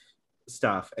specific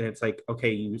stuff. And it's like,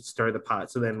 okay, you stir the pot.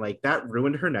 So then like that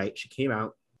ruined her night. She came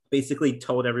out, basically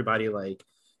told everybody like,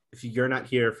 if you're not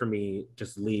here for me,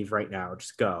 just leave right now,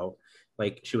 just go.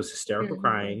 Like, she was hysterical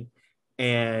crying.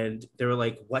 And they were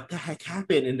like, what the heck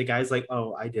happened? And the guy's like,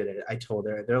 oh, I did it. I told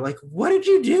her. They're like, what did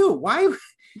you do? Why?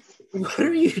 What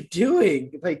are you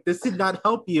doing? Like, this did not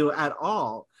help you at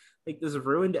all. Like, this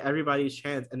ruined everybody's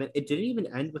chance. And then it didn't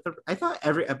even end with I thought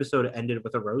every episode ended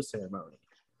with a rose ceremony.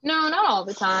 No, not all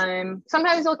the time.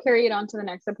 Sometimes they'll carry it on to the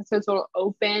next episode. So it'll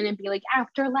open and be like,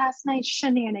 after last night's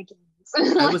shenanigans.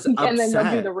 I was upset. And then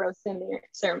they'll do the rose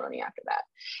ceremony after that.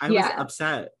 I was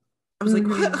upset. I was like,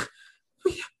 what?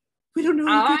 We don't know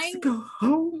who gets to go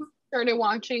home. Started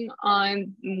watching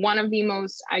on one of the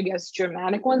most, I guess,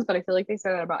 dramatic ones, but I feel like they say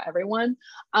that about everyone.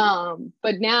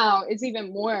 But now it's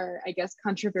even more, I guess,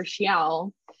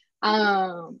 controversial.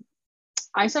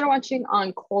 I started watching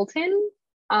on Colton.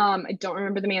 I don't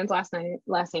remember the man's last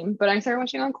name, but I started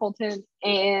watching on Colton,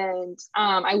 and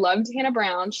I loved Hannah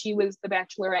Brown. She was the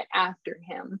Bachelorette after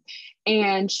him,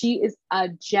 and she is a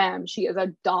gem. She is a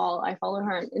doll. I follow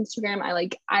her on Instagram. I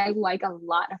like a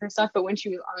lot of her stuff, but when she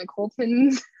was on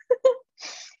Colton's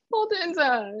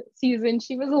season,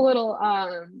 she was a little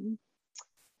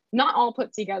not all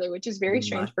put together, which is very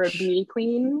strange for a beauty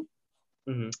queen.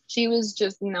 She was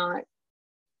just not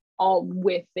all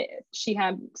with it. She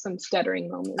had some stuttering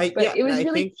moments, but it was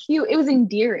really cute. It was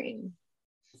endearing.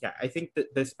 Yeah, I think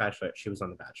that this Bachelor, she was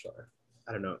on The Bachelor.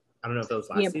 I don't know if that was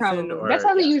last season. Probably. Or that's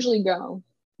how they usually go.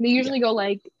 They usually go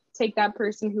like take that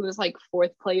person who was like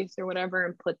 4th place or whatever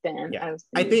and put them as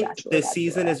I think this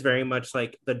season is very much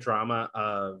like the drama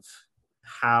of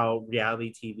how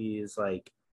reality TV is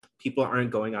like, people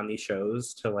aren't going on these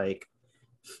shows to like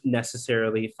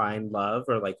necessarily find love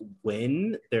or like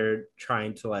win. They're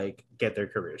trying to like get their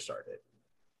career started.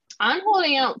 I'm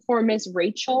holding out for Miss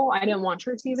Rachel. I didn't watch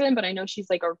her season, but I know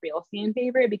she's like a real fan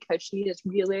favorite because she is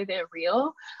realer than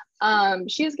real.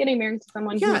 She is getting married to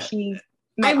someone who she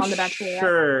met on The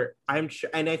Bachelor. I'm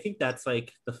sure, and I think that's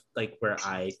like where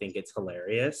I think it's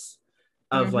hilarious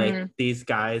of like these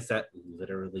guys that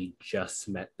literally just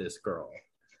met this girl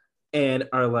and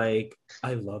are like,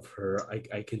 I love her.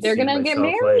 I can. They're gonna get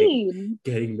married. Like,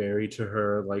 getting married to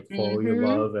her, like falling in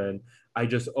love, and I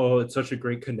just, it's such a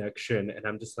great connection. And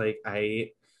I'm just like,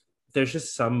 there's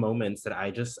just some moments that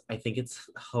I think it's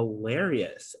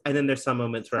hilarious, and then there's some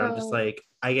moments where I'm just like,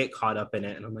 I get caught up in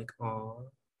it, and I'm like, oh.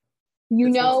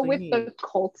 With the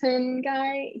Colton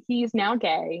guy, he's now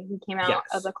gay. He came out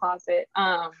of the closet.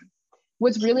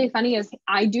 What's really funny is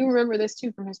I do remember this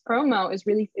too from his promo. It's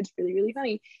really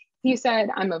funny. He said,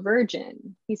 I'm a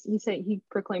virgin. He said he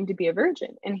proclaimed to be a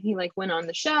virgin, and he like went on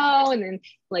the show, and then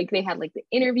like they had like the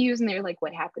interviews, and they're like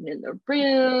what happened in the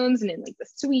rooms and in like the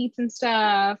suites and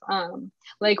stuff.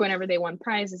 Like whenever they won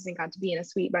prizes and got to be in a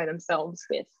suite by themselves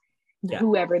with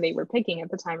whoever they were picking at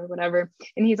the time or whatever.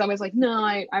 And he's always like, no,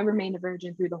 I remained a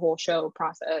virgin through the whole show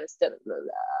process. Da, da, da,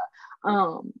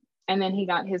 da. And then he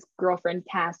got his girlfriend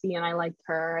Cassie, and I liked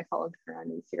her. I followed her on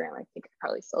Instagram. I think I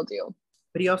probably still do.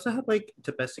 But he also had like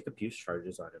domestic abuse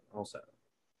charges on him also.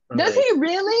 Does he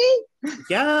really?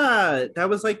 Yeah, that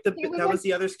was like was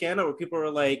the other scandal where people were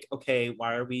like, okay,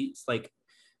 why are we like,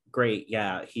 great,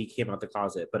 yeah, he came out the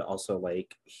closet, but also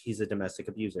like he's a domestic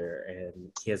abuser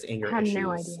and he has anger issues.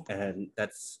 No idea. And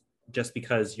that's just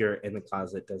because you're in the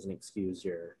closet doesn't excuse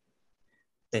your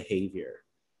behavior.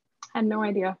 I had no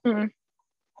idea.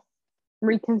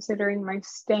 Reconsidering my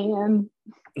stand.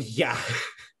 Yeah.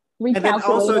 And then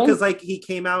also because like he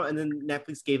came out and then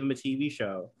Netflix gave him a TV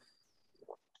show.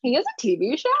 He has a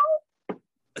TV show?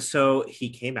 So he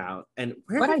came out and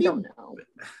I don't know.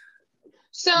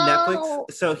 So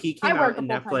Netflix. So he came out and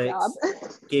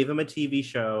Netflix gave him a TV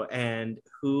show, and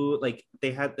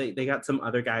they got some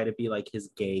other guy to be like his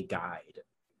gay guide.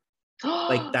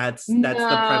 Like that's the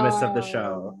premise of the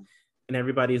show, and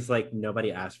everybody's like,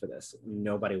 nobody asked for this.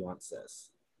 Nobody wants this.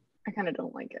 I kind of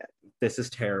don't like it. This is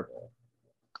terrible.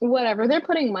 Whatever, they're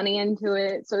putting money into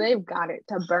it, so they've got it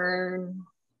to burn.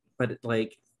 But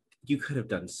like, you could have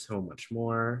done so much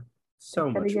more. So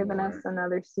much more. Could have given us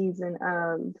another season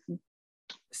of.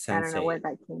 Sense8. I don't know where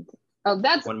that came from. Oh,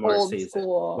 that's one more old season.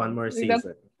 School. One more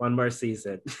season. One more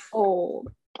season. Old.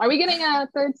 Are we getting a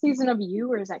third season of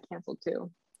You, or is that canceled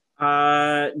too?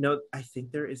 No, I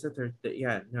think there is a third.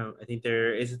 I think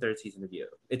there is a third season of You.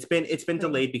 It's been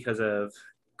delayed because of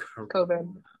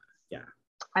COVID. Yeah.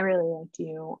 I really liked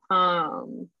You.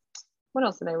 What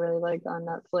else did I really like on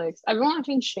Netflix? I've been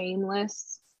watching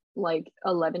Shameless, like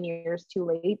 11 years too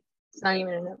late. It's not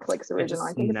even a Netflix original.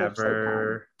 I think it's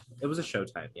Showtime. It was a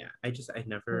Showtime. Yeah, I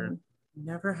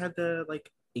never had the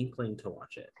like inkling to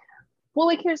watch it. Well,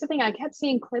 like here's the thing. I kept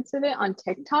seeing clips of it on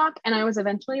TikTok, and I was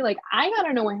eventually like, I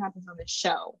gotta know what happens on this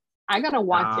show. I gotta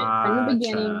watch it from the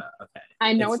beginning. Okay.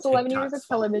 I know it's 11 years of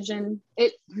television.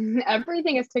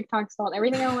 Everything is TikTok's fault.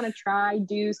 Everything I want to try,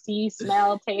 do, see,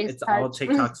 smell, taste, it's touch. All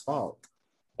TikTok's fault.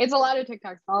 It's a lot of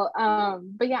TikTok's fault.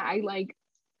 But yeah, I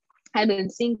had been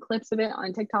seeing clips of it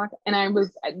on TikTok, and I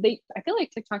feel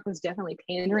like TikTok was definitely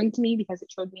pandering to me because it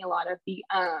showed me a lot of the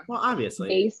obviously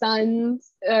Gay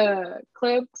Sons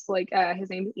clips, like his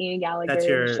name is Ian Gallagher. That's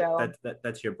your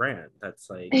that's your brand. That's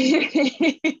like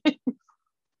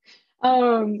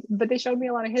but they showed me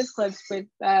a lot of his clips with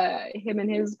him and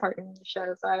his partner in the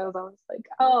show. So I was always like,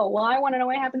 oh well, I want to know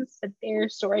what happens to their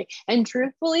story. And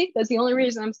truthfully, that's the only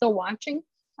reason I'm still watching.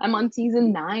 I'm on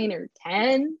season 9 or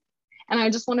 10. And I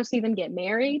just want to see them get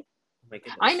married.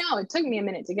 I know it took me a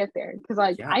minute to get there because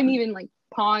I'm even like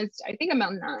paused. I think I'm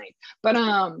on 9, but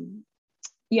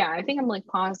I think I'm like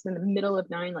paused in the middle of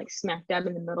 9, like smack dab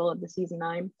in the middle of the season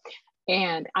 9,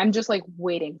 and I'm just like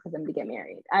waiting for them to get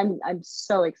married. I'm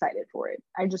so excited for it.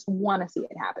 I just want to see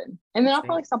it happen, and then I'll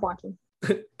probably stop watching.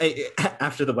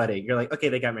 After the wedding, you're like, okay,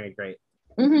 they got married, great.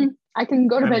 Mm-hmm. I can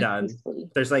go to bed peacefully.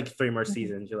 There's like 3 more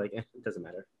seasons. You're like, it doesn't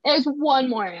matter. There's 1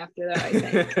 more after that, I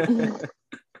think.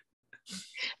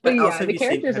 But yeah, the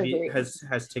characters are great.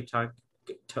 Has TikTok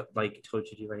told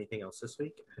you to do anything else this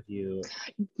week? Have you?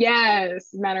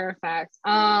 Yes, matter of fact.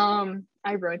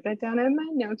 I wrote that down in my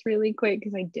notes really quick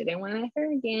because I didn't want to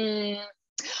forget.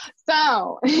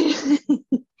 So,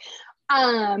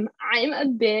 I'm a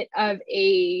bit of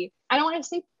I don't want to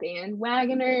say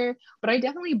bandwagoner, but I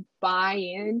definitely buy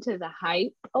into the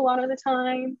hype a lot of the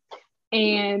time.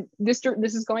 And this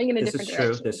is going in a different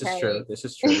direction. This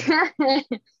is true.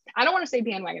 I don't want to say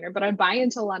bandwagoner, but I buy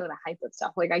into a lot of the hype of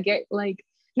stuff. Like I get like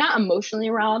not emotionally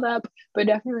riled up, but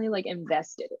definitely like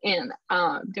invested in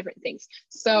different things.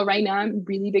 So right now I'm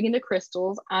really big into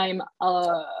crystals. I'm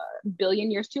a billion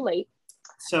years too late.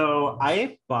 So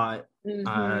I bought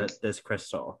this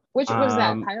crystal. Which was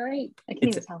that? Pyrite? I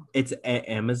can't even tell. It's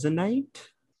Amazonite.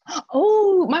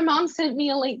 Oh, my mom sent me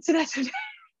a link to that today.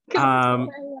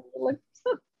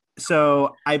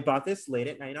 So I bought this late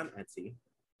at night on Etsy.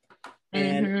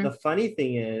 And the funny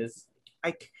thing is,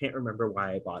 I can't remember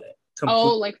why I bought it.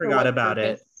 Forgot about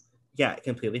it. Yeah,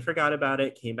 completely forgot about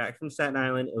it. Came back from Staten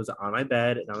Island. It was on my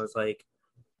bed, and I was like,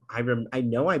 I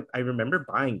remember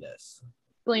buying this.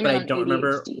 Blame but it on I don't ADHD.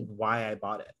 Remember why I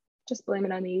bought it. Just blame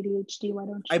it on the ADHD. Why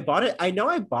don't you? I bought it. I know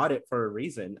I bought it for a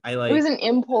reason. It was an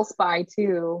impulse buy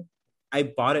too. I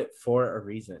bought it for a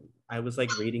reason. I was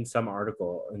like reading some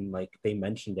article and like they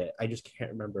mentioned it. I just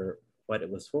can't remember what it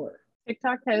was for.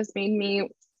 TikTok has made me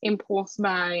impulse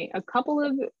buy a couple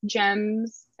of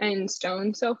gems and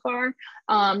stones so far.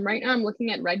 Right now I'm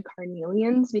looking at red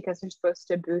carnelians because they're supposed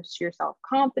to boost your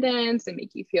self-confidence and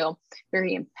make you feel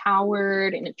very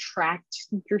empowered and attract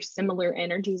your similar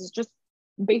energies. It's just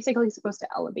basically supposed to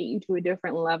elevate you to a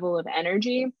different level of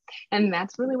energy. And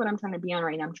that's really what I'm trying to be on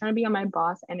right now. I'm trying to be on my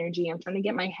boss energy. I'm trying to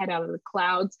get my head out of the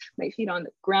clouds, my feet on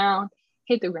the ground,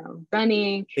 hit the ground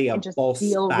running, and just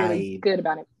feel really good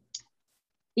about it.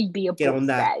 Be a get on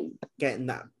that, getting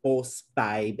that boss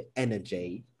babe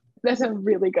energy. That's a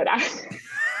really good accent.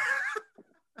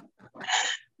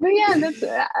 But yeah, that's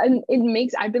it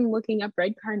makes. I've been looking up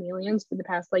red carnelians for the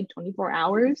past like 24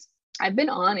 hours. I've been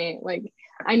on it. Like,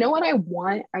 I know what I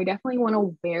want. I definitely want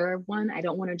to wear one. I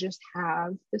don't want to just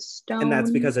have the stone. And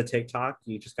that's because of TikTok.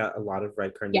 You just got a lot of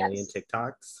red carnelian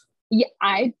TikToks. Yeah,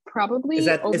 I probably is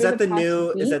that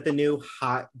the new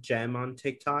hot gem on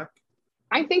TikTok?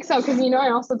 I think so, because I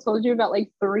also told you about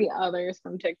like 3 others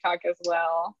from TikTok as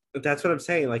well. That's what I'm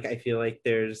saying. Like, I feel like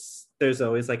there's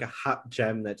always like a hot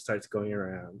gem that starts going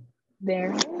around.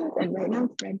 There it is, and right now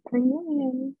it's red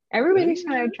carnelian. Everybody's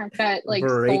trying to attract that like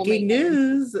breaking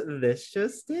news. This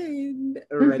just in: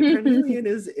 red carnelian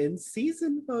is in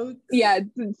season, folks. Yeah,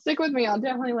 stick with me. I'll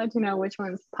definitely let you know which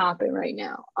one's popping right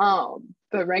now.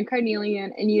 But red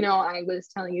carnelian, and I was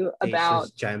telling you about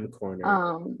Dacia's gem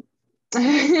corner.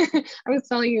 I was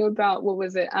telling you about what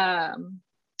was it?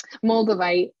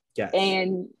 Moldavite. Yes.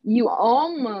 And you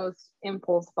almost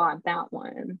impulse bought that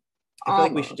one. I feel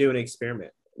like we should do an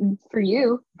experiment. For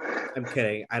you. I'm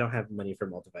kidding. I don't have money for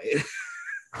Moldavite.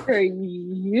 For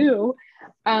you.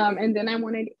 And then I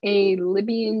wanted a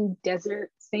Libyan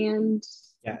desert sand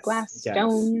glass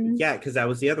stone. Yeah, because that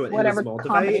was the other one. Whatever, it was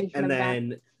Moldavite and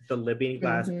then the Libyan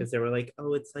glass because they were like,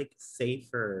 oh, it's like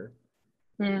safer.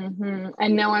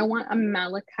 And now I want a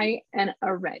malachite and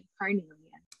a red carnelian.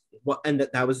 Well, and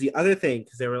that was the other thing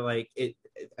because they were like,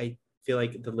 I feel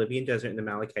like the Libyan desert and the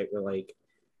malachite were like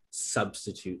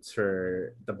substitutes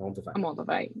for the Moldavite.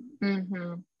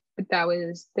 But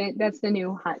that's the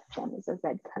new hot gem is a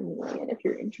red carnelian. If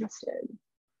you're interested,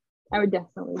 I would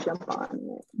definitely jump on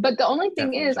it. But the only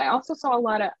thing is, I also saw a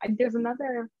lot of. There's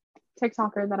another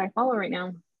TikToker that I follow right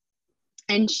now,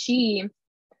 and she.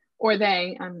 Or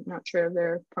they, I'm not sure of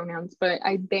their pronouns, but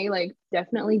they like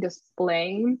definitely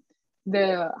display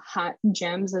the hot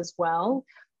gems as well.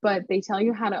 But they tell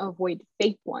you how to avoid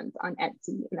fake ones on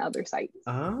Etsy and other sites.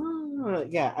 Oh,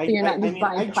 yeah.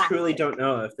 I truly don't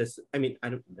know if this. I don't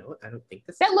know. I don't think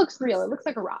this. That looks real. It looks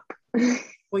like a rock.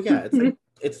 Well, yeah. It's like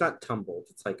it's not tumbled.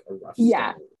 It's like a rough.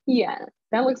 Yeah, stone. yeah.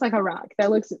 That looks like a rock.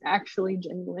 That looks actually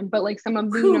genuine. But like some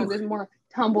of the, there's more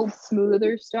tumbled,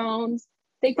 smoother stones.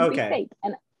 They could be fake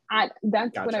and.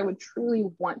 That's what I would truly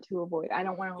want to avoid. I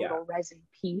don't want a little resin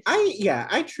piece. I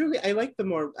like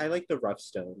the rough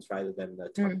stones rather than the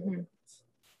tumbled ones.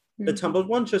 The tumbled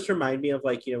ones just remind me of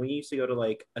like, when you used to go to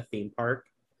like a theme park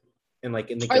and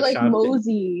like in the gift shop.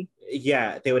 Mosey.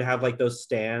 They would have like those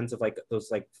stands of like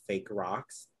those like fake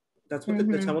rocks. That's what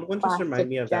the tumbled ones just remind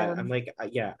me of that. I'm like, I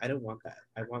don't want that.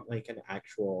 I want like an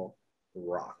actual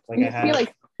rock. Like I have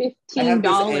like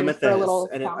 $15 for a little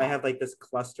and I have like this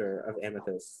cluster of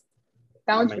amethyst.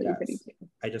 That one's really pretty too.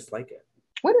 I just like it.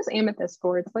 What is amethyst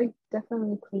for? It's like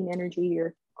definitely clean energy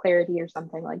or clarity or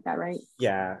something like that, right?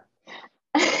 Yeah.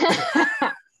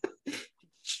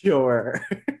 Sure.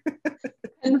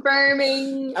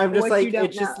 Confirming. I'm just like,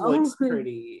 it just looks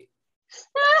pretty.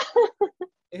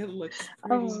 It looks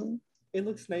pretty. It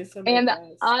looks nice on and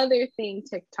the other thing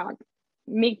TikTok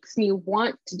makes me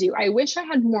want to do, I wish I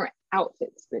had more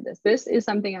outfits for this. This is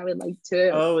something I would like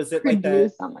to is it like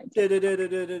that? On my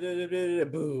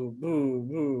boo, boo,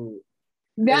 boo.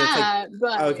 That, like,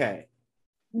 but okay.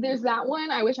 There's that one.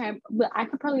 I wish I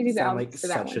could probably do that. Sound like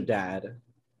such a dad.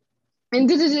 And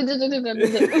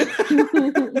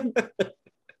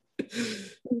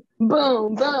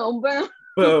boom, boom, boom.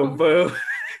 Boom, boom.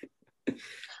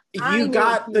 You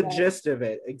got the gist of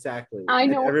it exactly. I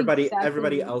know everybody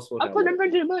else will know.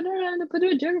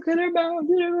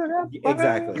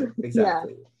 Exactly. Yeah.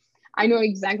 I know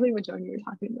exactly which one you're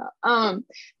talking about.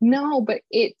 No, but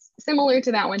it's similar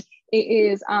to that one. It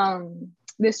is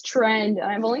this trend, and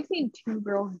I've only seen 2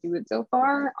 girls do it so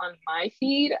far on my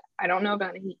feed. I don't know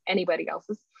about anybody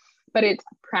else's, but it's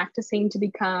practicing to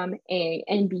become a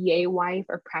NBA wife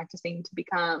or practicing to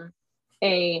become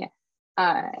a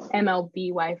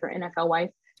MLB wife or NFL wife.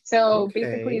 So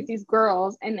basically it's these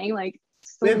girls and they like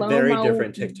we have very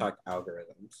different TikTok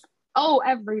algorithms. Oh,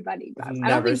 everybody does. I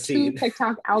don't think 2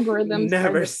 TikTok algorithms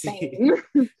never are the seen.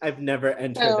 Same. I've never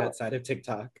entered that side of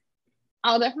TikTok.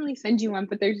 I'll definitely send you one,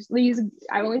 but there's these,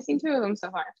 I've only seen 2 of them so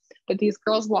far. but these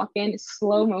girls walk in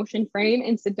slow motion frame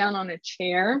and sit down on a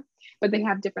chair, but they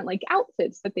have different like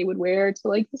outfits that they would wear to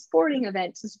like the sporting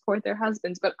event to support their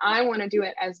husbands. But I want to do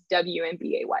it as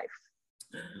WNBA wife.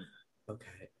 Okay.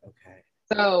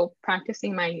 So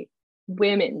practicing my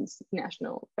women's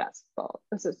National Basketball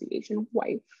Association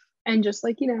wife, and just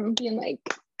like, being like,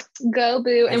 go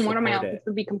boo. And one of my outfits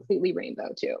would be completely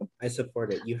rainbow too. I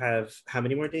support it. You have how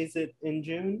many more days in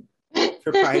June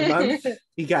for Pride Month?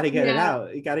 You got to get it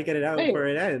out. You got to get it out before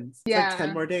it ends. It's like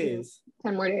 10 more days.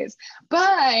 10 more days. But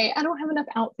I don't have enough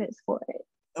outfits for it.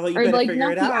 Oh, you better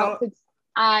figure it out. Outfits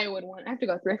I would want. I have to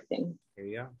go thrifting. Here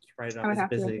you go. Just write it off as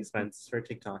business expense for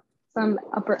TikTok. Some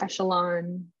upper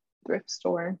echelon thrift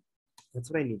store. That's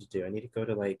what I need to do. I need to go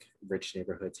to like rich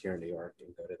neighborhoods here in New York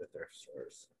and go to the thrift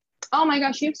stores. Oh my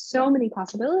gosh, you have so many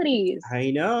possibilities.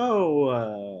 I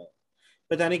know.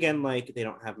 But then again, like they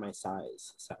don't have my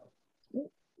size. So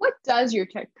what does your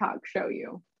TikTok show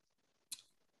you?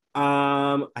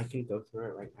 I can go through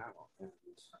it right now.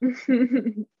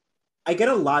 And I get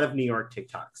a lot of New York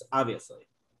TikToks, obviously.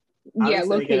 Yeah,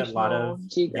 locational.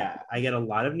 I get a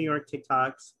lot of New York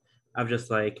TikToks of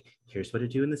just like, here's what to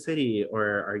do in the city,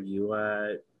 or are you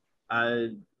a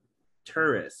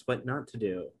tourist? What not to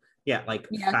do? Yeah, like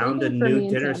found a new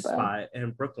dinner spot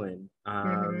in Brooklyn.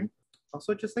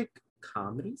 Also just like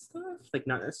comedy stuff, like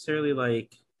not necessarily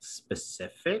like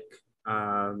specific.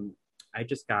 I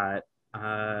just got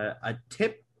a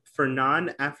tip for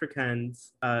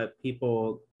non-Africans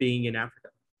people being in Africa.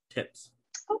 Tips.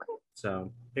 Okay.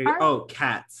 So there you go. Oh,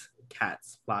 cats,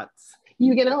 lots.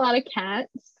 You get a lot of cats.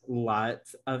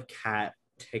 Lots of cat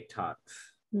TikToks.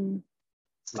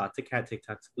 Lots of cat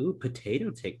TikToks. Ooh, potato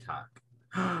TikTok.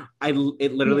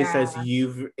 It literally says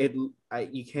you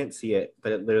can't see it,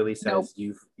 but it literally says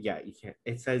you can't.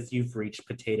 It says you've reached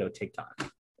potato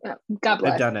TikTok. God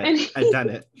bless. I've done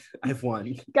it. I've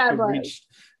won. God bless.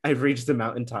 I've reached the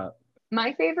mountaintop.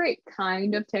 My favorite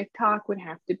kind of TikTok would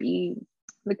have to be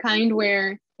the kind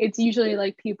where it's usually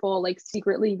like people like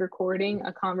secretly recording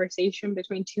a conversation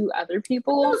between two other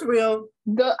people. That's real.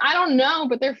 I don't know,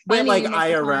 but they're funny. But like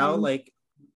IRL, like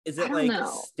is it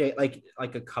like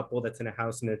like a couple that's in a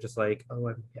house and they're just like,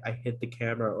 oh, I hit the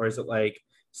camera, or is it like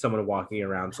someone walking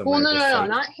around somewhere? Well, no,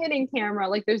 not hitting camera.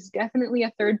 Like there's definitely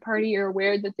a third party. You're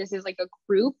aware that this is like a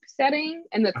group setting,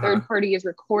 and the third party is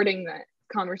recording that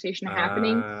conversation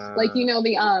happening. Like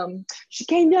the she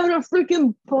came down a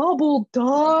freaking bubble,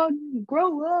 dog.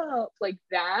 Grow up, like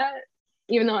that.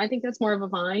 Even though I think that's more of a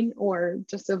Vine or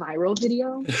just a viral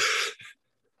video.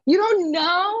 You don't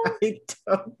know? I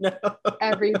don't know.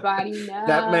 Everybody knows.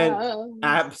 That meant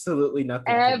absolutely nothing.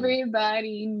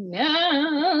 Everybody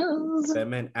knows. That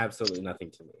meant absolutely nothing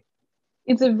to me.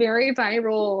 It's a very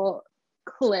viral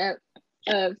clip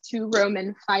of two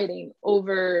Roman fighting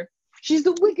over she's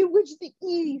the wicked witch of the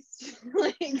east.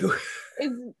 Like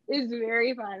it's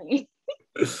very funny.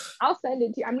 I'll send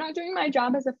it to you. I'm not doing my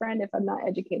job as a friend if I'm not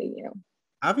educating you.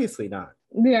 Obviously not.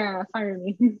 Yeah, fire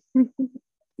me.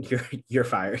 You're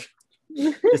fired.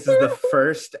 This is the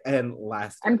first and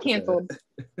last. I'm canceled.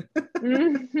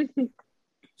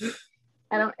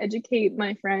 I don't educate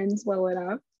my friends well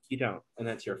enough. You don't, and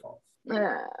that's your fault.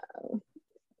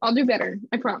 I'll do better.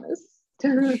 I promise.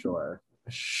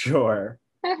 Sure.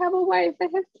 I have a wife. I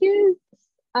have kids.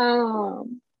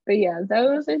 But yeah,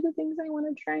 those are the things I want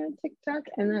to try on TikTok,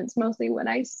 and that's mostly what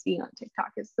I see on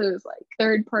TikTok is those like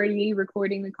third party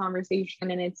recording the conversation,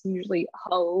 and it's usually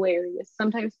hilarious.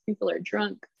 Sometimes people are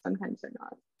drunk, sometimes they're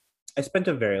not. I spent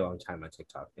a very long time on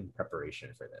TikTok in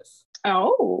preparation for this.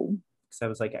 Oh, because I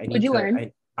was like, What'd you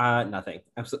learn? Nothing.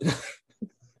 Absolutely.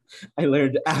 I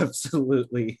learned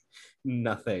absolutely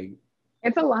nothing.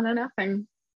 It's a lot of nothing.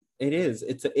 It is.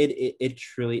 It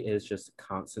truly is just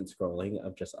constant scrolling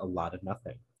of just a lot of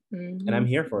nothing. Mm-hmm. And I'm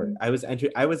here for it. I was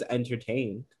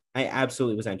entertained. I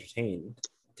absolutely was entertained.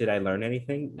 Did I learn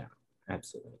anything? No,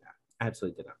 absolutely not.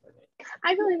 Absolutely did not learn it.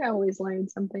 I feel like I always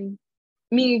learned something.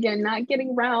 Me again, not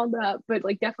getting riled up, but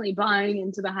like definitely buying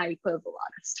into the hype of a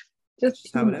lot of stuff.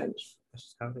 Just how it is. That's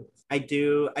just how it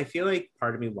is. I feel like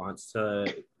part of me wants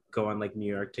to go on like New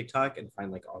York TikTok and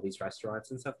find like all these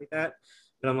restaurants and stuff like that.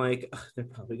 But I'm like, they're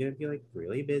probably going to be like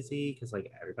really busy because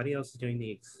like everybody else is doing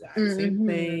the exact same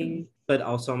thing. But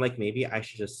also I'm like, maybe I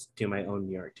should just do my own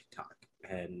New York TikTok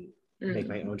and make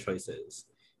my own choices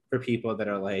for people that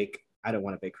are like, I don't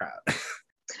want a big crowd.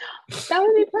 That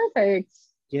would be perfect.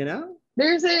 You know?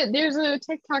 There's a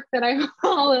TikTok that I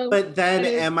follow. But then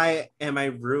am I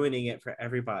ruining it for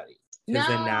everybody? Because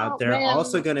then now they're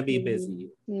also going to be busy.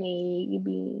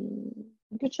 Maybe.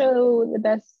 You could show the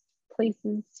best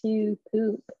places to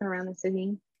poop around the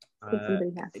city.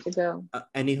 Somebody has to go.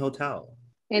 Any hotel.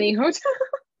 Any hotel.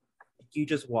 You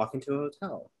just walk into a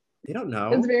hotel. They don't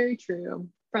know. It's very true.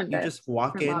 You just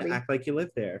walk in, lobby. Act like you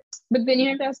live there. But then you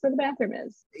have to ask where the bathroom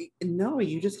is. No,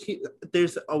 you just keep.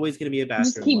 There's always going to be a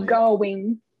bathroom. Just keep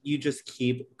going. You just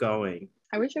keep going.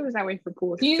 I wish it was that way for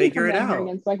pools. Figure it out.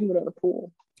 Again so I can go to the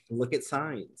pool. Look at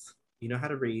signs. You know how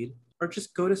to read. Or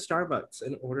just go to Starbucks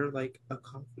and order like a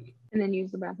coffee. And then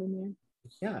use the bathroom there.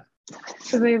 Yeah.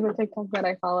 So there's a TikTok that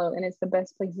I follow, and it's the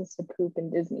best places to poop in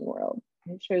Disney World.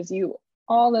 It shows you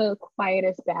all the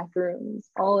quietest bathrooms,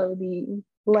 all of the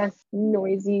less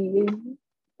noisy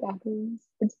bathrooms.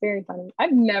 It's very funny.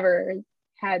 I've never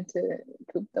had to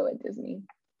poop though at Disney,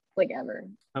 like ever.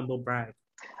 Humble brag.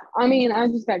 I mean, I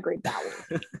just got great bowels.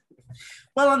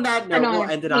 Well, on that note, we'll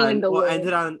end it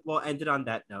on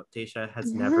that note. Daisha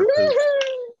has never pooped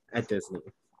at Disney.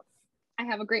 I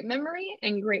have a great memory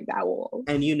and great bowels.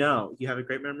 And you have a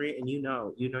great memory, and you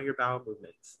know your bowel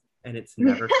movements, and it's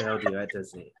never failed you at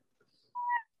Disney.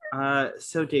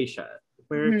 So Daisha,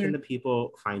 where can the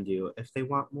people find you if they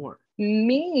want more?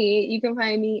 Me, you can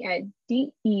find me at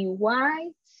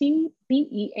DEYCBEAR.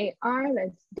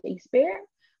 That's Dacebear.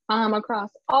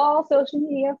 Across all social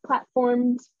media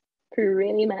platforms,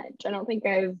 pretty much. I don't think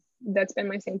that's been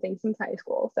my same thing since high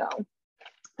school. So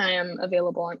I am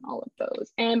available on all of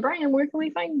those. And Brian, where can we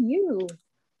find you?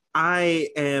 I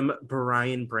am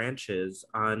Brian Branches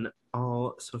on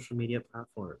all social media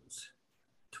platforms.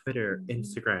 Twitter,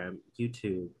 Instagram,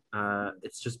 YouTube.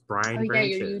 It's just Brian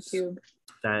Branches. Your YouTube.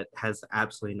 That has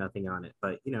absolutely nothing on it.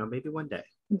 But, maybe one day.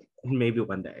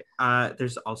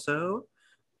 There's also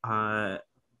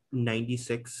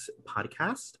 96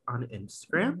 Podcast on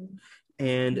Instagram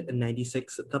and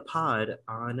 96 The Pod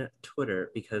on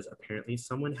Twitter, because apparently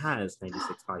someone has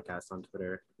 96 Podcasts on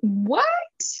Twitter. What?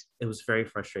 It was very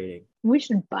frustrating. We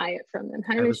should buy it from them.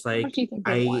 I was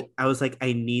like,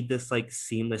 I need this like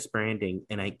seamless branding,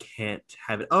 and I can't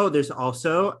have it. Oh, there's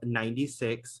also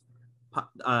 96.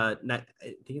 I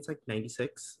think it's like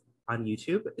 96 on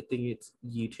YouTube. I think it's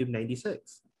YouTube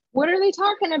 96. What are they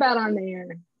talking about on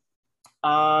there?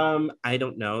 I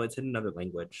don't know. It's in another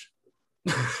language.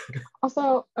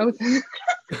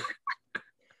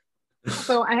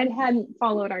 So I hadn't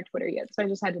followed our Twitter yet, so I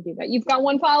just had to do that. You've got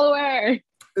one follower.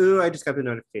 Ooh, I just got the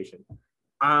notification.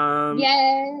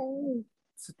 Yay!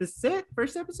 So this is it.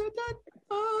 First episode done.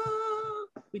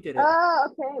 We did it.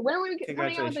 Okay. When are we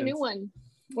coming out with a new one?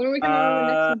 When are we coming out with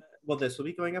the next one? Well, this will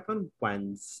be going up on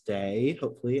Wednesday,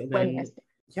 hopefully, and then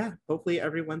hopefully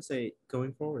every Wednesday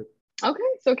going forward. Okay,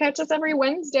 so catch us every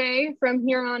Wednesday from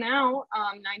here on out.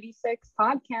 96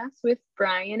 Podcasts with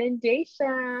Brian and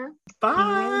Daisha.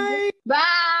 Bye.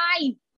 Bye.